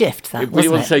social shift, that, it really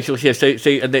was wasn't a social shift. So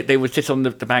and they would sit on the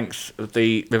banks of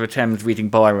the River Thames reading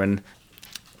Byron.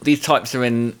 These types are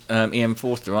in E.M.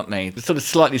 Forster, aren't they? It's sort of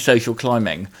slightly social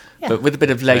climbing, but with a bit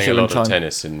of leisure Playing a lot and time. of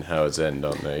tennis in Howard's End,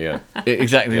 aren't they? Yeah.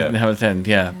 Exactly, Yeah. in Howard's End,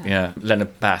 yeah.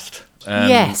 Leonard Bast.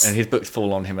 Yes. And his books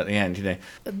fall on him at the end,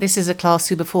 This is a class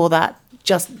who before that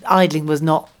just idling was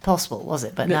not possible, was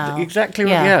it? But now... Exactly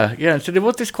right, yeah. So there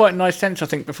was this quite nice sense, I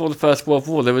think, before the First World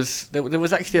War. There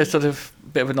was actually a sort of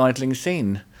bit of an idling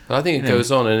scene. I think it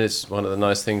goes on, and it's one of the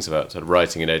nice things about sort of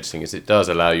writing and editing is it does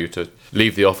allow you to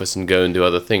leave the office and go and do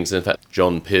other things. In fact,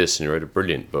 John Pearson wrote a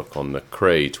brilliant book on the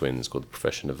Cray twins called The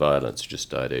Profession of Violence, who just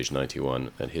died aged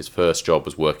 91, and his first job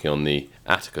was working on the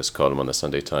Atticus column on the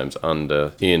Sunday Times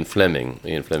under Ian Fleming.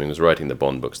 Ian Fleming was writing the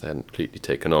Bond books, they hadn't completely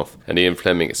taken off, and Ian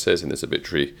Fleming, it says in this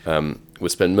obituary,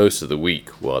 would spend most of the week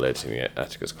while editing the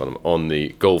Atticus column on the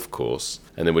golf course,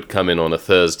 and then would come in on a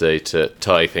Thursday to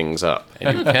tie things up.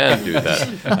 And you can do that.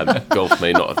 And golf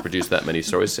may not have produced that many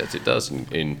stories as it does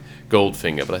in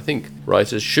Goldfinger, but I think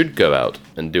writers should go out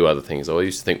and do other things. I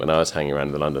used to think when I was hanging around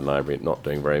in the London Library not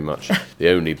doing very much, the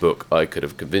only book I could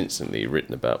have convincingly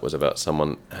written about was about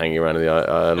someone hanging around in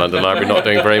the London Library not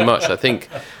doing very much. I think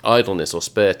idleness or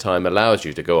spare time allows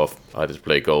you to go off either to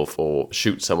play golf or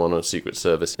shoot someone on Secret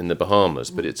Service in the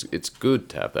Bahamas, but it's good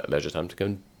to have that leisure time to go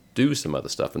and do some other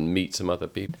stuff and meet some other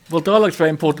people. Well, dialogue's a very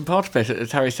important part of it,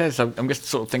 as Harry says. I'm just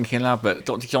sort of thinking aloud, but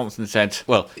Dr. Johnson said,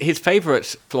 well, his favourite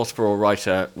philosopher or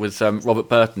writer was Robert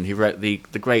Burton, who wrote the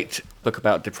great book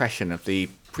about depression of the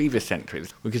previous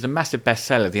centuries, which is a massive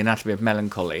bestseller, The Anatomy of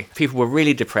Melancholy. People were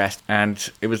really depressed,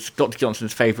 and it was Dr.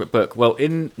 Johnson's favourite book. Well,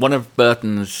 in one of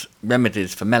Burton's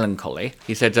remedies for melancholy,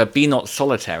 he said, be not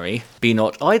solitary, be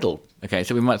not idle. Okay,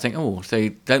 so we might think, so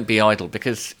don't be idle,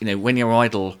 because, when you're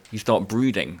idle, you start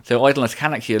brooding. So idleness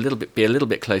can actually be a little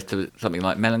bit close to something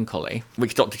like melancholy,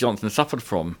 which Dr. Johnson suffered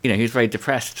from. He was very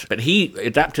depressed. But he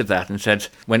adapted that and said,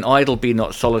 when idle, be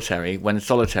not solitary, when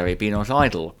solitary, be not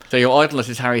idle. So your idleness,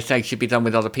 as Harry said, should be done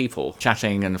with other people,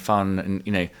 chatting and fun,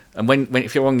 and, and when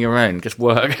if you're on your own, just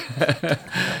work.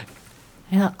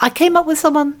 Yeah, I came up with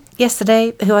someone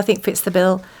yesterday who I think fits the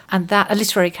bill, and a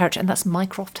literary character, and that's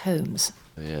Mycroft Holmes.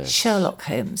 Yes. Sherlock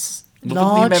Holmes, Well,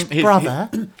 large brother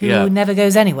who yeah. never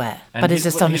goes anywhere, And but is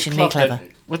astonishingly clever.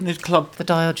 Wasn't his club The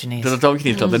Diogenes. the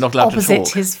Diogenes Club? They're not allowed to Opposite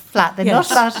talk. his flat. They're Yes.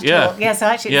 not allowed to Yeah. talk. Yeah, so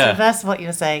actually it's Yeah. the reverse of what you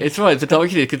were saying. It's right, the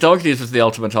Diogenes, because Diogenes was the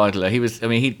ultimate idler.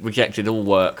 He rejected all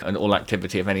work and all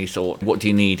activity of any sort. What do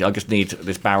you need? I just need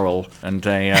this barrel and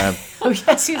a... Oh,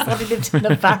 yes, he thought he lived in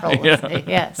a barrel, wasn't he?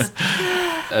 Yes.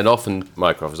 And often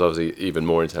Mycroft is obviously even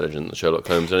more intelligent than Sherlock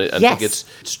Holmes, and I Yes. think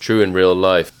it's true in real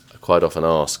life. quite often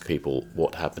ask people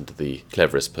what happened to the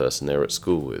cleverest person they were at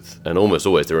school with. And almost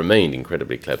always they remained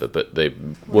incredibly clever, but they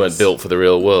weren't built for the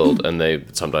real world, and they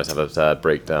sometimes have a sad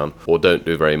breakdown or don't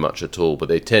do very much at all, but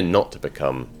they tend not to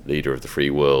become leader of the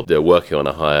free world. They're working on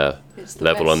a higher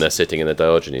level and they're sitting in the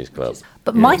Diogenes Club.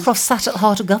 But Mycroft sat at the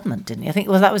heart of government, didn't he? I think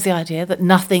that was the idea, that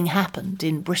nothing happened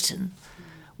in Britain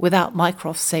without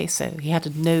Mycroft's say-so. He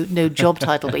had no job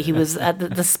title, but he was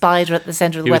the spider at the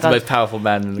centre of the web. He was the most powerful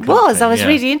man in the country. I was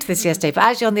reading into this yesterday, but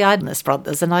actually on the idleness front,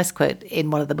 there's a nice quote in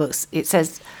one of the books. It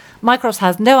says, Mycroft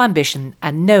has no ambition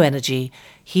and no energy.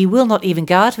 He will not even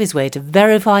go out of his way to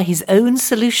verify his own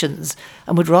solutions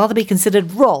and would rather be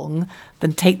considered wrong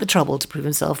than take the trouble to prove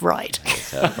himself right.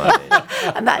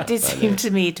 And that did seem to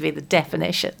me to be the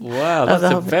definition. Wow, that's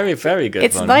a very, very good one.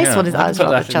 It's a nice one. I was put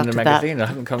rather that in chuffed the with magazine. that. I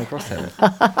haven't come across him.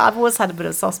 I've always had a bit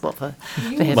of a soft spot for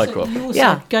him. Mycroft. You also,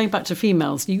 Yeah. going back to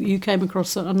females, you came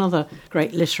across another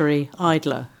great literary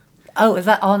idler. Oh, is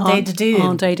that Henri de Doom?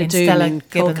 Henri de in Doom Stella in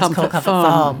Gibbons' Comfort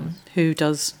Farm, who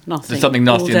does nothing. There's something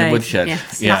nasty all in the day. woodshed.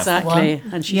 Yes. Yeah. Exactly.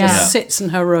 One. And she Yeah. just sits in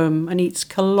her room and eats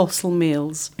colossal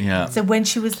meals. Yeah. So when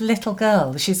she was a little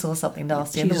girl, she saw something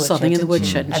nasty in the She woodshed. saw something in the didn't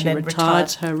woodshed and she then retired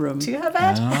to her room. to her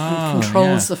bed. And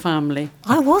controls the family.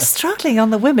 I was struggling on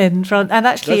the women front, and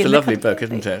actually That's a lovely book,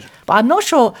 isn't it? But I'm not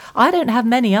sure. I don't have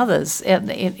many others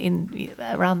in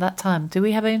around that time. Do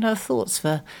we have any other thoughts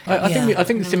for? I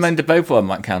think Simone de Beauvoir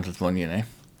might count as one, you know.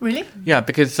 Really? Yeah,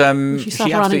 because she she sat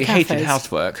around in absolutely hated cafes.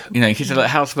 housework. You know, she said like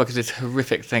housework is this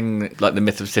horrific thing, like the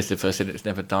myth of Sisyphus, and it's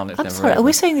never done, it's I'm never sorry. over. Are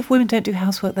we saying if women don't do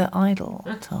housework, they're idle?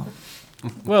 Tom?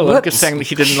 Well, I'm Whoops. just saying that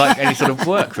she didn't like any sort of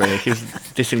work, really. She was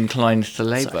disinclined to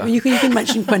labour. You can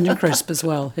mention Quentin Crisp as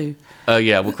well, who Oh,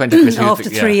 yeah, well, Quentin Crisp...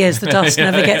 after 3 years the dust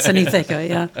never gets any thicker.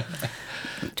 Yeah.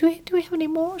 Do we have any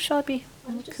more? Shall I be?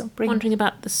 Wondering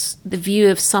about the view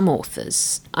of some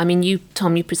authors. I mean, you,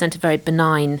 Tom, you present a very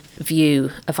benign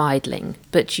view of idling,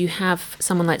 but you have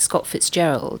someone like Scott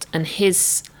Fitzgerald, and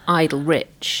his idle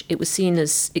rich, it was seen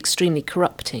as extremely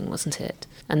corrupting, wasn't it?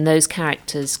 And those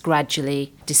characters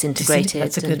gradually disintegrated.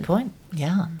 That's a good point.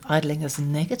 Yeah, idling is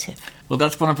negative. Well,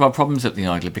 that's one of our problems at The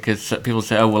Idler, because people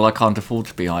say, oh, well, I can't afford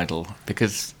to be idle,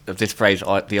 because of this phrase,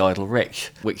 the idle rich,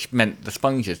 which meant the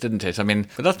sponges, didn't it? I mean,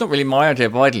 but that's not really my idea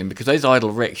of idling, because those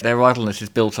idle rich, their idleness is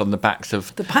built on the backs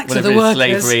of The backs of whatever the it is,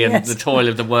 workers, slavery and yes. the toil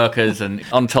of the workers and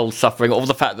untold suffering, or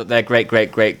the fact that their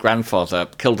great-great-great-grandfather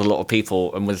killed a lot of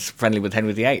people and was friendly with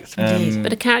Henry VIII.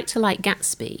 But a character like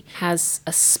Gatsby has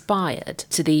aspired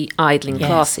to the idling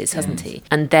classes, hasn't he?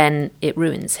 And then it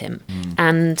ruins him.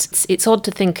 And it's odd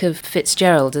to think of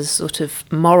Fitzgerald as a sort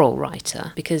of moral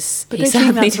writer, because But he don't you think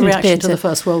certainly that's a didn't appear reaction to the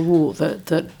First World War,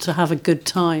 that to have a good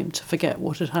time, to forget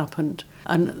what had happened?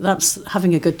 And that's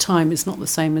having a good time is not the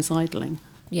same as idling.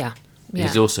 Yeah.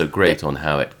 He's also great on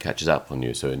how it catches up on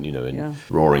you. So, in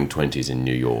Roaring Twenties in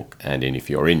New York, and if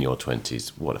you're in your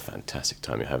 20s, what a fantastic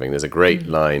time you're having. There's a great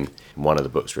line in one of the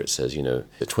books where it says,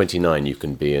 at 29 you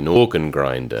can be an organ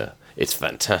grinder. It's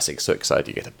fantastic, so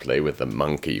exciting. You get to play with the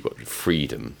monkey, you've got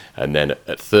freedom. And then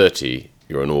at 30,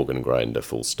 you're an organ grinder,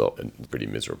 full stop, and a pretty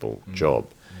miserable job.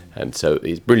 And so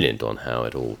he's brilliant on how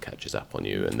it all catches up on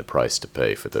you and the price to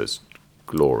pay for those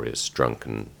glorious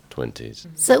drunken 20s.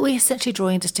 So we're essentially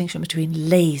drawing a distinction between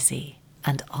lazy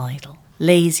and idle.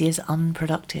 Lazy is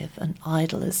unproductive and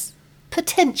idle is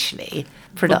potentially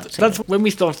productive. That's when we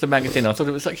started the magazine. I thought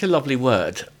it was such a lovely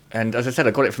word. And as I said,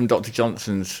 I got it from Dr.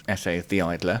 Johnson's essay, The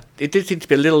Idler. It did seem to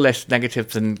be a little less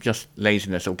negative than just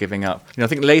laziness or giving up. I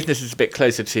think laziness is a bit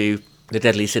closer to the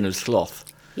deadly sin of sloth.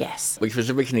 Yes. Which was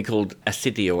originally called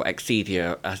acedia or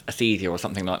acedia or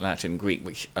something like that in Greek,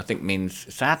 which I think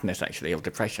means sadness, actually, or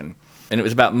depression. And it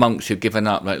was about monks who'd given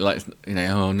up,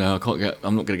 oh no, I'm not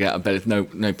going to get out of bed.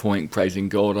 There's no point praising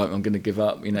God. I'm going to give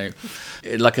up.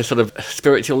 Like a sort of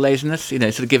spiritual laziness.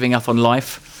 Sort of giving up on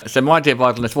life. So my idea of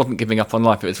idleness wasn't giving up on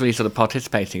life. It was really sort of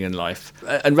participating in life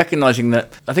and recognizing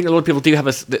that I think a lot of people do have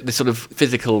this sort of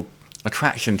physical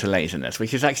attraction to laziness,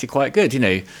 which is actually quite good.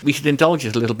 We should indulge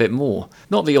it a little bit more.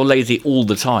 Not that you're lazy all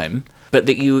the time, but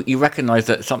that you recognise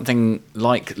that something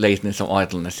like laziness or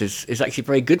idleness is actually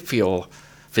very good for your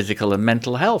physical and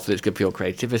mental health. It's good for your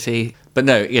creativity. But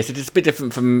no, yes, it is a bit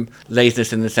different from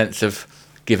laziness in the sense of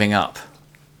giving up.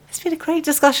 It's been a great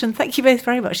discussion. Thank you both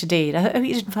very much indeed. I hope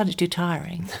you didn't find it too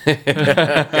tiring.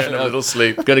 Getting a little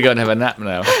sleep. Got to go and have a nap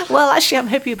now. Well, actually, I'm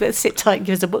hoping you both sit tight and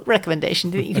give us a book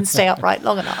recommendation. Do you think you can stay upright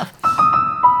long enough?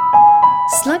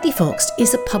 Slightly Foxed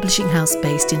is a publishing house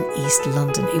based in East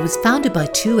London. It was founded by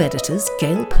two editors,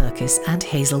 Gail Purkis and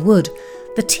Hazel Wood.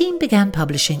 the team began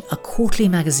publishing a quarterly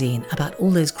magazine about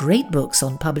all those great books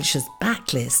on publishers'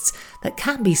 backlists that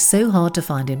can be so hard to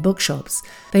find in bookshops.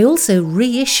 They also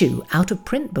reissue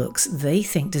out-of-print books they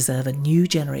think deserve a new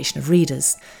generation of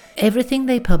readers. Everything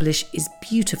they publish is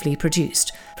beautifully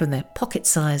produced, from their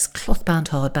pocket-sized cloth-bound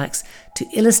hardbacks to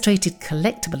illustrated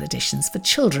collectible editions for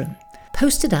children.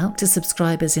 Posted out to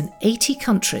subscribers in 80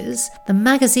 countries, the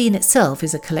magazine itself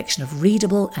is a collection of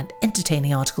readable and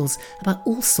entertaining articles about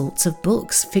all sorts of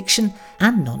books, fiction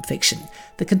and non-fiction.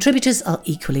 The contributors are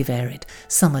equally varied.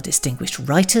 Some are distinguished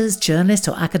writers, journalists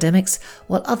or academics,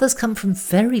 while others come from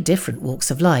very different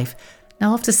walks of life.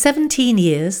 Now, after 17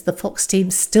 years, the Fox team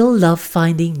still love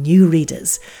finding new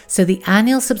readers, so the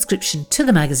annual subscription to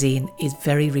the magazine is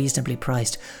very reasonably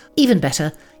priced. Even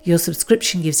better, your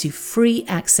subscription gives you free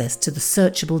access to the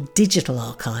searchable digital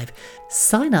archive.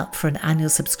 Sign up for an annual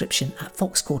subscription at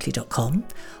foxquarterly.com,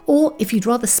 or if you'd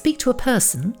rather speak to a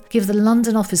person, give the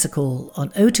London office a call on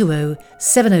 020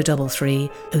 7033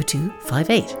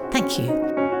 0258. Thank you.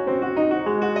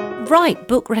 Right,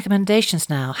 book recommendations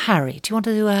now. Harry, do you want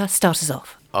to start us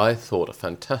off? I thought a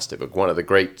fantastic book. One of the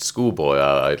great schoolboy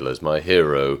idlers, my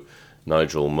hero,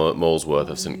 Nigel Molesworth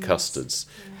of St Custard's.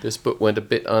 This book went a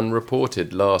bit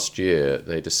unreported last year.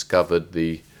 They discovered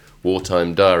the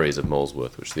wartime diaries of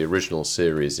Molesworth, which is the original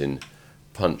series in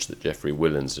Punch that Geoffrey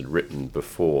Willans had written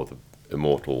before the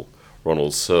immortal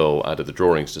Ronald Searle added the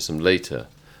drawings to some later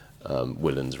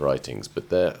Willans writings. But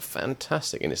they're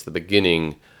fantastic, and it's the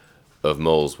beginning of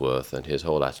Molesworth and his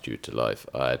whole attitude to life.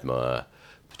 I admire,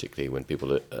 particularly when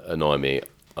people annoy me.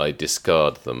 I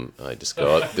discard them. I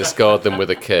discard them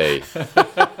with a K.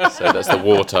 So that's the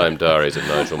wartime diaries of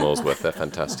Nigel Molesworth. They're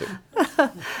fantastic.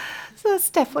 So,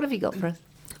 Steph, what have you got for us?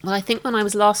 Well, I think when I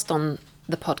was last on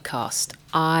the podcast,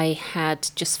 I had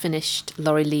just finished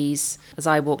Laurie Lee's As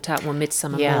I Walked Out One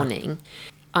Midsummer Morning.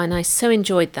 And I so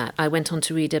enjoyed that. I went on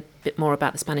to read a bit more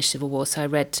about the Spanish Civil War. So I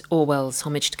read Orwell's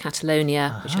Homage to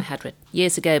Catalonia, which I had read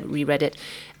years ago, but reread it.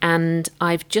 And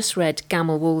I've just read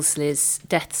Gamel Wolseley's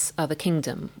Death's Other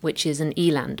Kingdom, which is an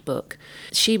Eland book.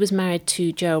 She was married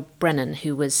to Gerald Brennan,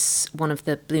 who was one of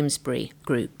the Bloomsbury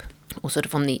group, or sort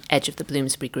of on the edge of the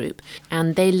Bloomsbury group.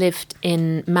 And they lived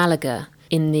in Malaga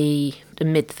in the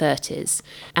mid-30s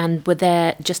and were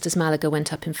there just as Malaga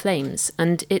went up in flames.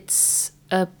 And it's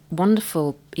a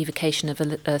wonderful evocation of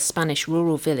a Spanish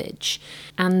rural village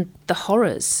and the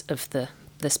horrors of the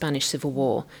Spanish Civil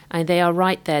War. And they are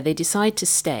right there. They decide to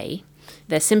stay.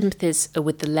 Their sympathies are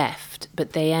with the left,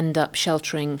 but they end up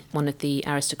sheltering one of the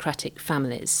aristocratic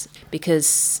families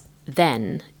because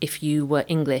then, if you were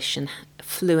English and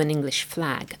flew an English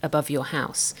flag above your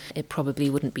house, it probably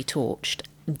wouldn't be torched.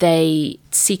 They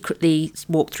secretly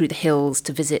walk through the hills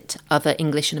to visit other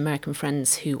English and American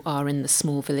friends who are in the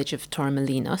small village of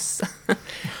Torremolinos.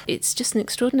 It's just an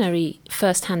extraordinary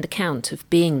first-hand account of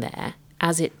being there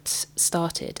as it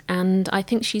started. And I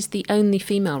think she's the only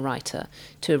female writer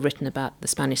to have written about the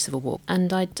Spanish Civil War.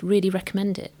 And I'd really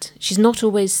recommend it. She's not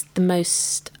always the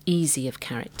most easy of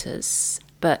characters,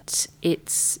 but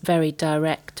it's very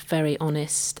direct, very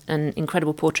honest, an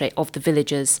incredible portrait of the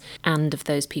villagers and of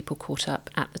those people caught up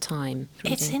at the time.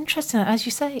 It's interesting, as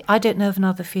you say. I don't know of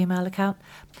another female account.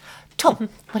 Tom,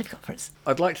 what have you got for us?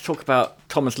 I'd like to talk about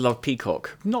Thomas Love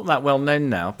Peacock. Not that well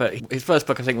known now, but his first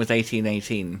book, I think, was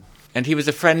 1818. And he was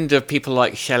a friend of people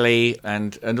like Shelley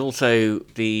and also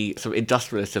the sort of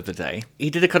industrialists of the day. He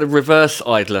did a kind of reverse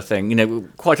idler thing. You know,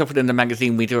 quite often in the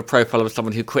magazine we do a profile of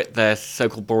someone who quit their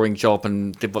so-called boring job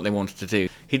and did what they wanted to do.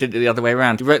 He did it the other way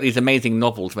around. He wrote these amazing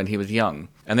novels when he was young.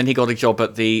 And then he got a job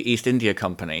at the East India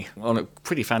Company on a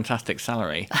pretty fantastic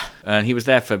salary. And he was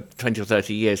there for 20 or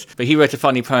 30 years. But he wrote a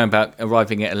funny poem about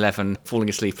arriving at 11, falling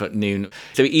asleep at noon.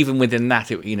 So even within that,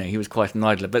 he was quite an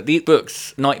idler. But these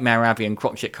books, Nightmare Abbey and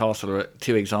Crockett Castle, are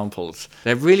two examples.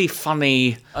 They're really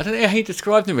funny. I don't know how you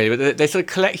describe them really, but they're sort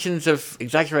of collections of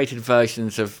exaggerated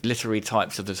versions of literary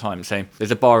types of the time. So there's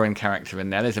a Byron character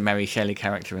in there, there's a Mary Shelley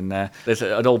character in there, there's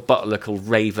an old butler called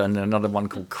Raven, and another one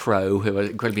called Crow, who are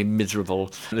incredibly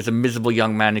miserable. There's a miserable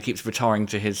young man who keeps retiring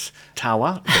to his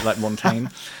tower, a bit like Montaigne.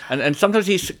 and sometimes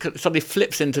he suddenly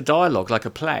flips into dialogue like a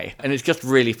play, and it's just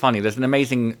really funny. There's an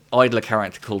amazing idler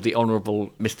character called the Honourable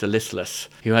Mr. Listless,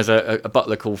 who has a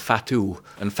butler called Fatou,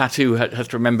 and Fatou has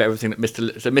to remember everything that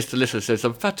Mr. Listless says.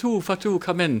 So, Fatou,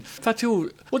 come in. Fatou,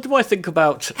 what do I think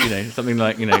about, something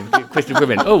like, question of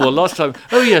women. Oh, well, last time,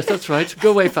 oh, yes, that's right.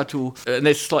 Go away, Fatou. And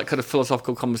this like kind of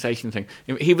philosophical conversation thing.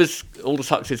 He was Aldous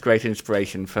Huxley's great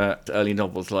inspiration for early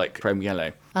novels like Chrome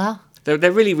Yellow. Ah.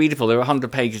 They're really readable. They're 100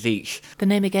 pages each. The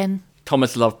name again?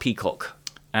 Thomas Love Peacock.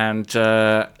 And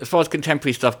as far as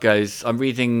contemporary stuff goes, I'm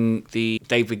reading the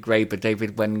David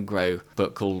Wengrow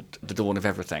book called The Dawn of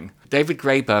Everything. David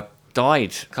Graeber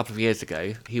died a couple of years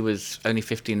ago. He was only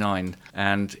 59,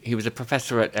 and he was a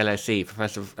professor at LSE,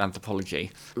 professor of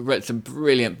anthropology. He wrote some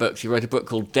brilliant books. He wrote a book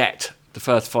called Debt, The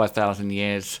First 5,000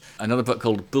 Years, another book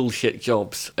called Bullshit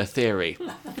Jobs, A Theory,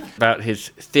 about his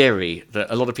theory that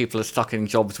a lot of people are stuck in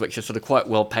jobs which are sort of quite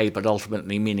well paid but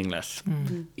ultimately meaningless.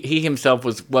 Mm. He himself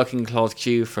was working class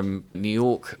Jew from New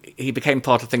York. He became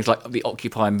part of things like the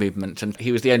Occupy movement, and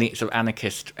he was the only sort of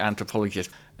anarchist anthropologist.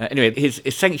 Anyway, his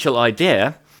essential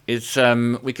idea is,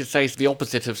 we could say, the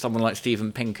opposite of someone like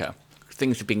Steven Pinker.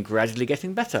 Things have been gradually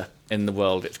getting better in the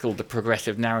world. It's called the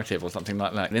progressive narrative or something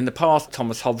like that. And in the past,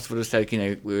 Thomas Hobbes would have said,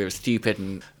 we were stupid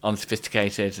and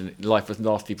unsophisticated and life was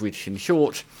nasty, brutish and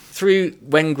short. Through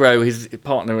Wengrow, his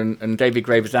partner, and David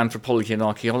Graeber's anthropology and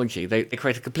archaeology, they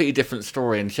create a completely different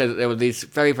story and show that there were these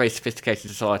very, very sophisticated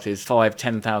societies 5,000,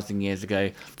 10,000 years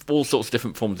ago, all sorts of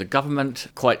different forms of government,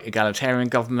 quite egalitarian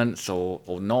governments or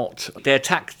not. They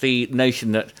attacked the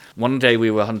notion that one day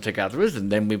we were hunter-gatherers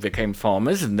and then we became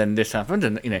farmers and then this happened,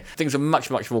 and things are much,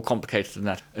 much more complicated than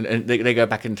that. And they go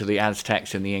back into the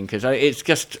Aztecs and the Incas. It's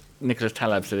just, Nicholas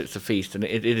Taleb said it's a feast, and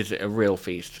it is a real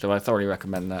feast, so I thoroughly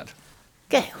recommend that.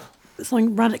 Gail.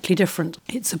 Something radically different.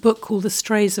 It's a book called The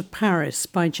Strays of Paris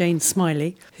by Jane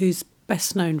Smiley, who's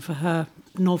best known for her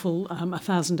novel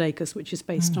 1,000 Acres, which is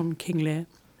based on King Lear.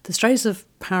 The Strays of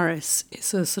Paris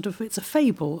is it's a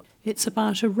fable. It's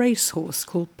about a racehorse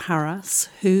called Paras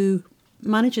who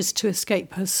manages to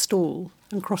escape her stall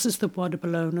and crosses the Bois de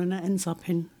Boulogne and ends up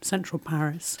in central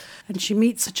Paris. And she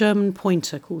meets a German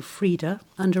pointer called Frida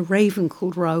and a raven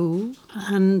called Raoul,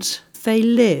 and they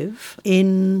live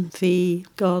in the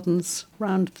gardens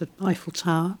round the Eiffel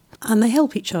Tower, and they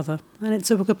help each other. And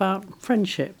it's a book about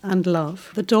friendship and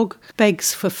love. The dog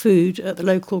begs for food at the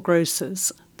local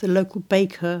grocer's. The local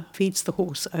baker feeds the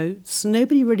horse oats.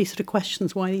 Nobody really sort of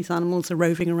questions why these animals are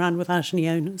roving around without any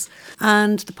owners.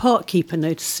 And the park keeper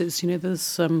notices,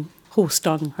 there's horse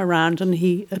dung around, and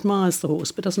he admires the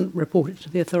horse but doesn't report it to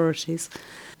the authorities.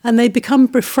 And they become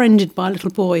befriended by a little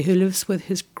boy who lives with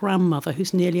his grandmother,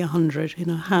 who's nearly 100,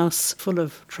 in a house full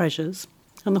of treasures.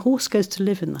 And the horse goes to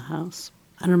live in the house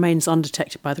and remains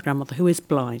undetected by the grandmother, who is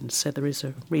blind, so there is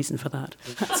a reason for that.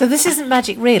 So this isn't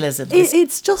magic realism?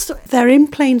 It's just, they're in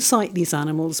plain sight, these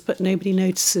animals, but nobody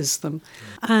notices them.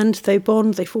 And they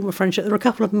bond, they form a friendship. There are a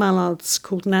couple of mallards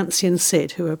called Nancy and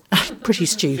Sid, who are pretty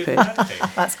stupid.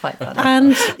 That's quite funny.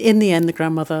 And in the end, the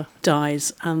grandmother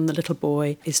dies and the little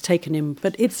boy is taken in.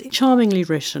 But it's charmingly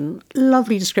written,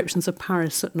 lovely descriptions of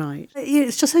Paris at night.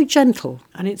 It's just so gentle,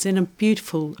 and it's in a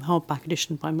beautiful hardback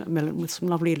edition by Macmillan with some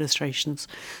lovely illustrations.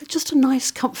 Just a nice,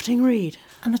 comforting read.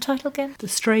 And the title again? The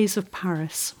Strays of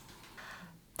Paris.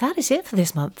 That is it for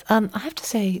this month. I have to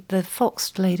say the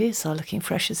Foxed ladies are looking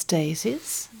fresh as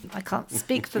daisies. I can't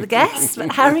speak for the guests,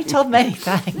 but Harry, Tom, many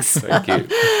thanks. Thank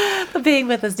you. For being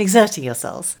with us and exerting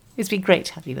yourselves. It's been great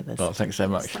to have you with us. Well, thanks so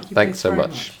much. Thanks so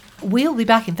much. We'll be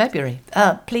back in February.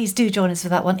 Please do join us for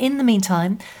that one. In the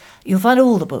meantime, you'll find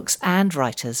all the books and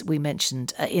writers we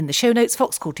mentioned in the show notes.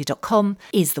 foxcourtly.com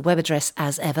is the web address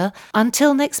as ever.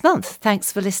 Until next month,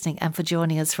 thanks for listening and for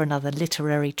joining us for another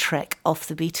literary trek off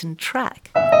the beaten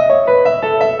track.